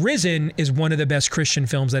 Risen is one of the best Christian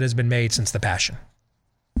films that has been made since The Passion.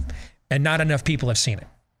 And not enough people have seen it.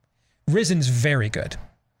 Risen's very good.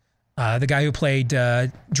 The guy who played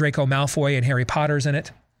Draco Malfoy in Harry Potter's in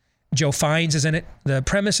it. Joe Fiennes is in it. The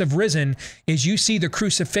premise of Risen is you see the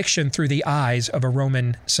crucifixion through the eyes of a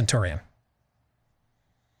Roman centurion.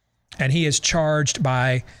 And he is charged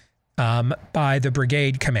by the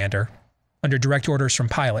brigade commander, under direct orders from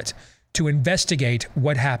Pilate, to investigate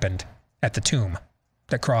what happened at the tomb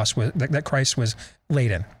that Christ was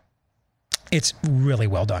laid in. It's really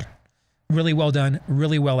well done. Really well done,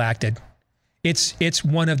 really well acted. It's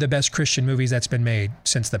one of the best Christian movies that's been made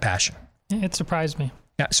since The Passion. It surprised me.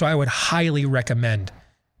 Yeah, so I would highly recommend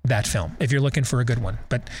that film if you're looking for a good one.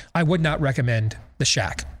 But I would not recommend The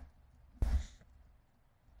Shack.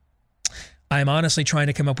 I'm honestly trying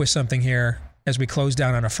to come up with something here as we close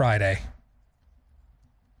down on a Friday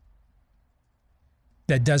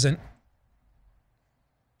that doesn't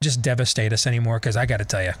just devastate us anymore, because I got to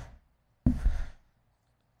tell you,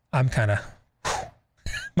 I'm kind of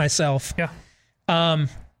myself. Yeah.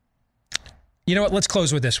 You know what? Let's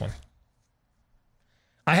close with this one.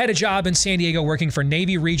 I had a job in San Diego working for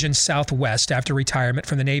Navy Region Southwest after retirement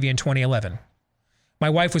from the Navy in 2011. My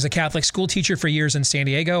wife was a Catholic school teacher for years in San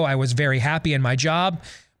Diego. I was very happy in my job.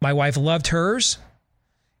 My wife loved hers.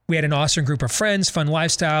 We had an awesome group of friends, fun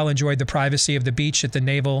lifestyle, enjoyed the privacy of the beach at the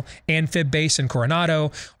Naval Amphib Base in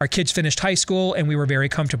Coronado. Our kids finished high school, and we were very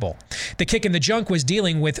comfortable. The kick in the junk was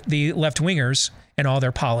dealing with the left-wingers and all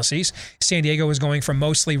their policies. San Diego was going from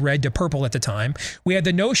mostly red to purple at the time. We had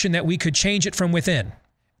the notion that we could change it from within.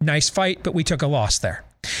 Nice fight, but we took a loss there.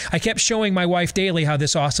 I kept showing my wife daily how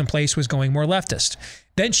this awesome place was going more leftist.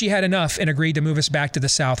 Then she had enough and agreed to move us back to the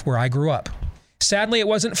South where I grew up. Sadly, it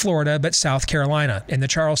wasn't Florida, but South Carolina in the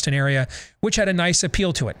Charleston area, which had a nice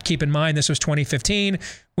appeal to it. Keep in mind, this was 2015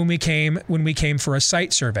 when we came for a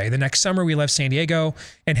site survey. The next summer, we left San Diego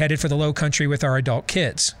and headed for the Low Country with our adult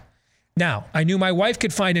kids. Now, I knew my wife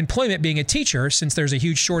could find employment being a teacher since there's a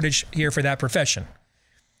huge shortage here for that profession.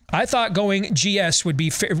 I thought going GS would be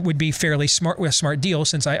fairly smart, a smart deal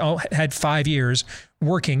since I had 5 years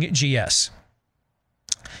working GS.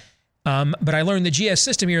 But I learned the GS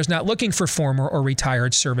system here is not looking for former or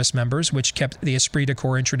retired service members, which kept the esprit de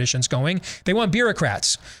corps and traditions going. They want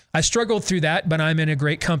bureaucrats. I struggled through that, but I'm in a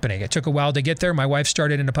great company. It took a while to get there. My wife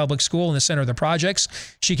started in a public school in the center of the projects.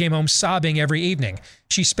 She came home sobbing every evening.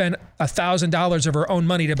 She spent $1,000 of her own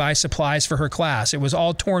money to buy supplies for her class. It was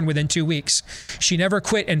all torn within 2 weeks. She never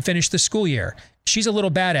quit and finished the school year. She's a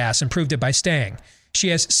little badass and proved it by staying. She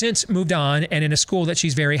has since moved on and in a school that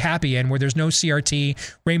she's very happy in, where there's no CRT,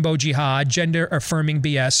 rainbow jihad, gender-affirming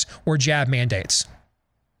BS, or jab mandates.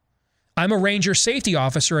 I'm a ranger safety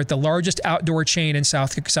officer at the largest outdoor chain in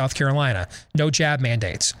South Carolina. No jab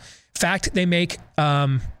mandates. They make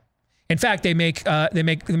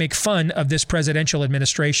fun of this presidential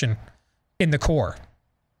administration in the Corps.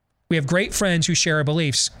 We have great friends who share our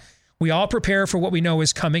beliefs. We all prepare for what we know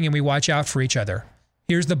is coming, and we watch out for each other.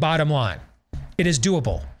 Here's the bottom line. It is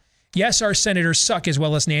doable. Yes, our senators suck as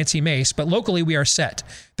well as Nancy Mace, but locally we are set.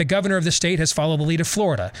 The governor of the state has followed the lead of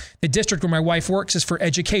Florida. The district where my wife works is for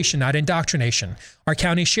education, not indoctrination. Our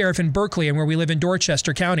county sheriff in Berkeley and where we live in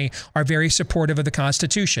Dorchester County are very supportive of the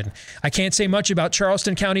Constitution. I can't say much about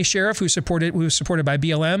Charleston County Sheriff, who's supported by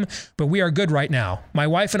BLM, but we are good right now. My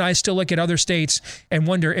wife and I still look at other states and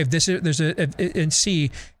wonder if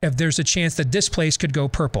see if there's a chance that this place could go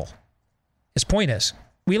purple. His point is,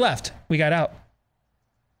 we left, we got out.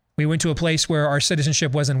 We went to a place where our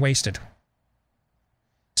citizenship wasn't wasted.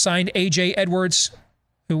 Signed A.J. Edwards,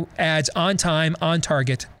 who adds on time, on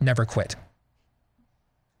target, never quit.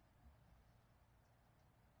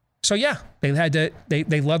 So yeah,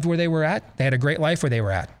 they loved where they were at. They had a great life where they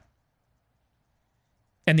were at.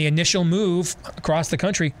 And the initial move across the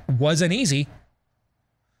country wasn't easy.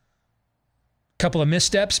 A couple of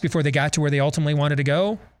missteps before they got to where they ultimately wanted to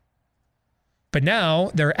go. But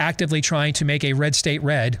now they're actively trying to make a red state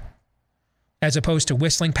red, as opposed to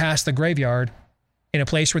whistling past the graveyard in a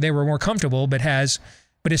place where they were more comfortable, but is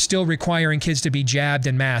still requiring kids to be jabbed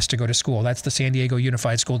and masked to go to school. That's the San Diego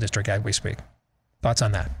Unified School District as we speak. Thoughts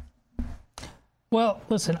on that? Well,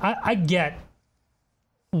 listen, I get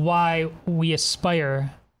why we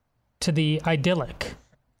aspire to the idyllic.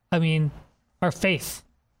 I mean, our faith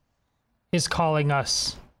is calling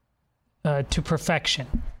us to perfection.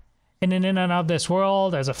 And in and of this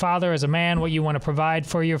world, as a father, as a man, what you want to provide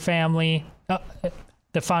for your family.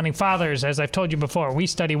 The founding fathers, as I've told you before, we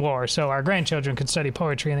study war, so our grandchildren can study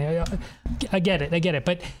poetry. And I get it.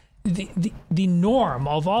 But the norm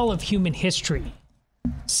of all of human history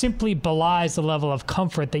simply belies the level of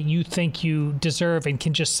comfort that you think you deserve and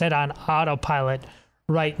can just set on autopilot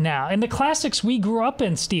right now. And the classics we grew up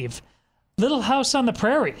in, Steve, Little House on the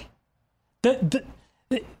Prairie.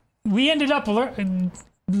 We ended up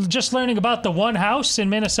just learning about the one house in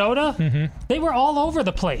Minnesota. Mm-hmm. They were all over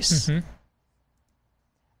the place. Mm-hmm.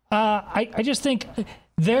 I just think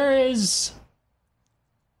there's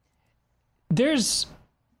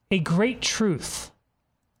a great truth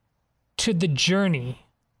to the journey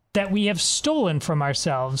that we have stolen from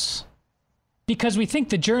ourselves because we think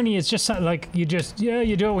the journey is just like you do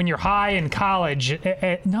it when you're high in college.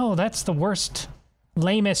 No, that's the worst,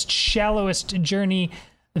 lamest, shallowest journey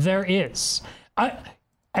there is.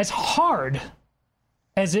 As hard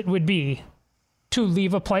as it would be to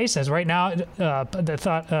leave a place, as right now, the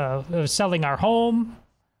thought of selling our home,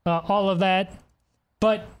 all of that,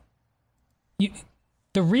 but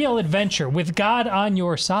the real adventure with God on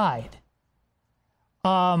your side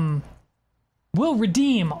will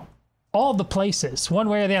redeem all the places, one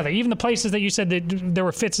way or the other. Even the places that you said that there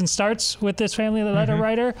were fits and starts with this family, the letter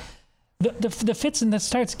writer, the fits and the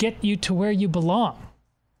starts get you to where you belong.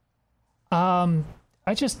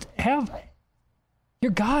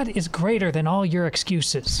 Your God is greater than all your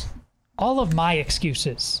excuses, all of my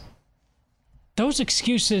excuses. Those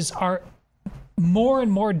excuses are more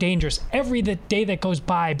and more dangerous every day that goes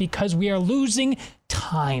by because we are losing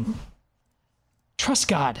time. Trust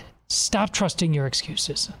God. Stop trusting your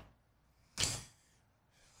excuses.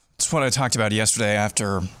 It's what I talked about yesterday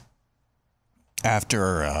after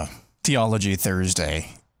Theology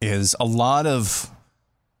Thursday is a lot of,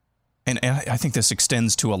 and I think this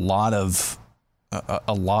extends to a lot of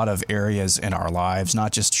areas in our lives,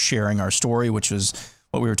 not just sharing our story, which is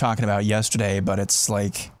what we were talking about yesterday, but it's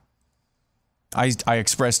like I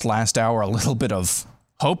expressed last hour a little bit of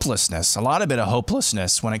hopelessness, a lot of bit of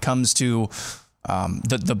hopelessness when it comes to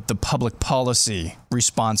the public policy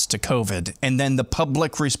response to COVID. And then the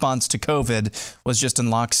public response to COVID was just in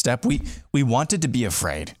lockstep. We wanted to be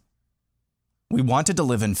afraid. We wanted to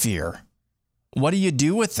live in fear. What do you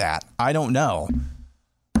do with that? I don't know.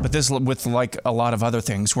 But this, with like a lot of other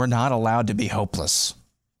things, we're not allowed to be hopeless.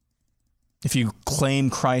 If you claim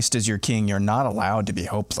Christ as your king, you're not allowed to be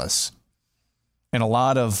hopeless. And a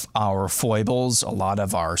lot of our foibles, a lot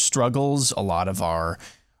of our struggles, a lot of our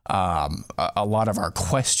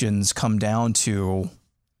questions come down to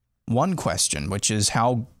one question, which is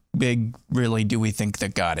how big really do we think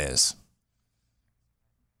that God is?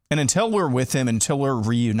 And until we're with him, until we're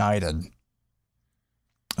reunited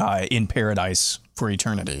in paradise for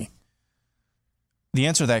eternity, the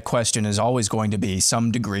answer to that question is always going to be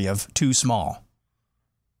some degree of too small.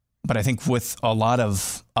 But I think with a lot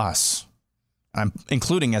of us, I'm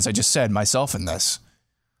including, as I just said, myself in this,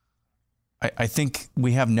 I think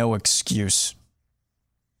we have no excuse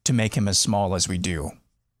to make him as small as we do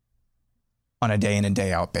on a day in and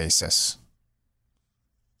day out basis.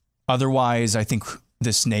 Otherwise, I think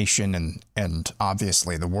this nation and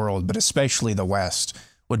obviously the world, but especially the West,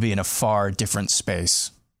 would be in a far different space,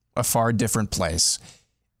 a far different place,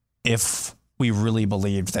 if we really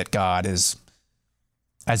believed that God is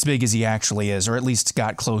as big as he actually is, or at least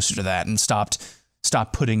got closer to that and stopped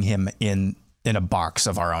putting him in a box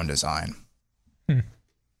of our own design.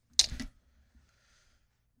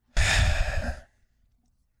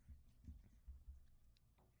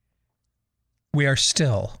 We are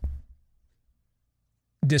still,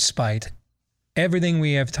 despite everything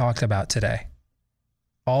we have talked about today,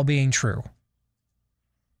 all being true,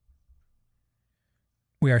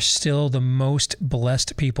 we are still the most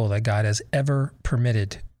blessed people that God has ever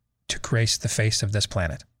permitted to grace the face of this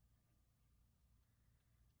planet.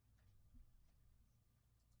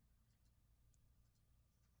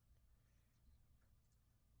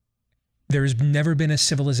 There has never been a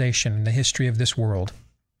civilization in the history of this world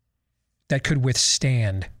that could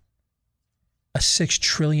withstand a $6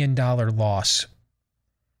 trillion loss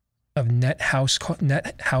of household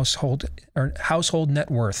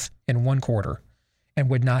net worth in one quarter, and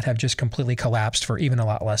would not have just completely collapsed for even a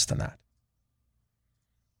lot less than that.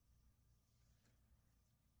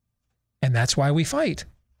 And that's why we fight.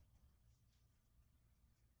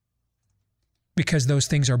 Because those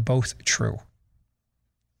things are both true.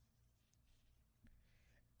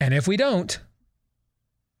 And if we don't,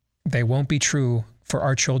 they won't be true for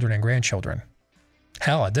our children and grandchildren.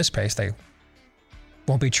 Hell, at this pace, they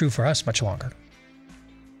won't be true for us much longer.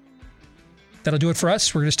 That'll do it for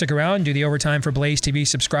us. We're going to stick around and do the overtime for Blaze TV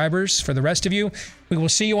subscribers. For the rest of you, we will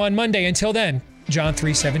see you on Monday. Until then, John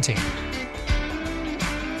 3:17.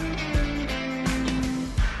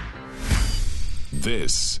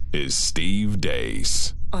 This is Steve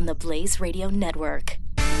Deace on the Blaze Radio Network.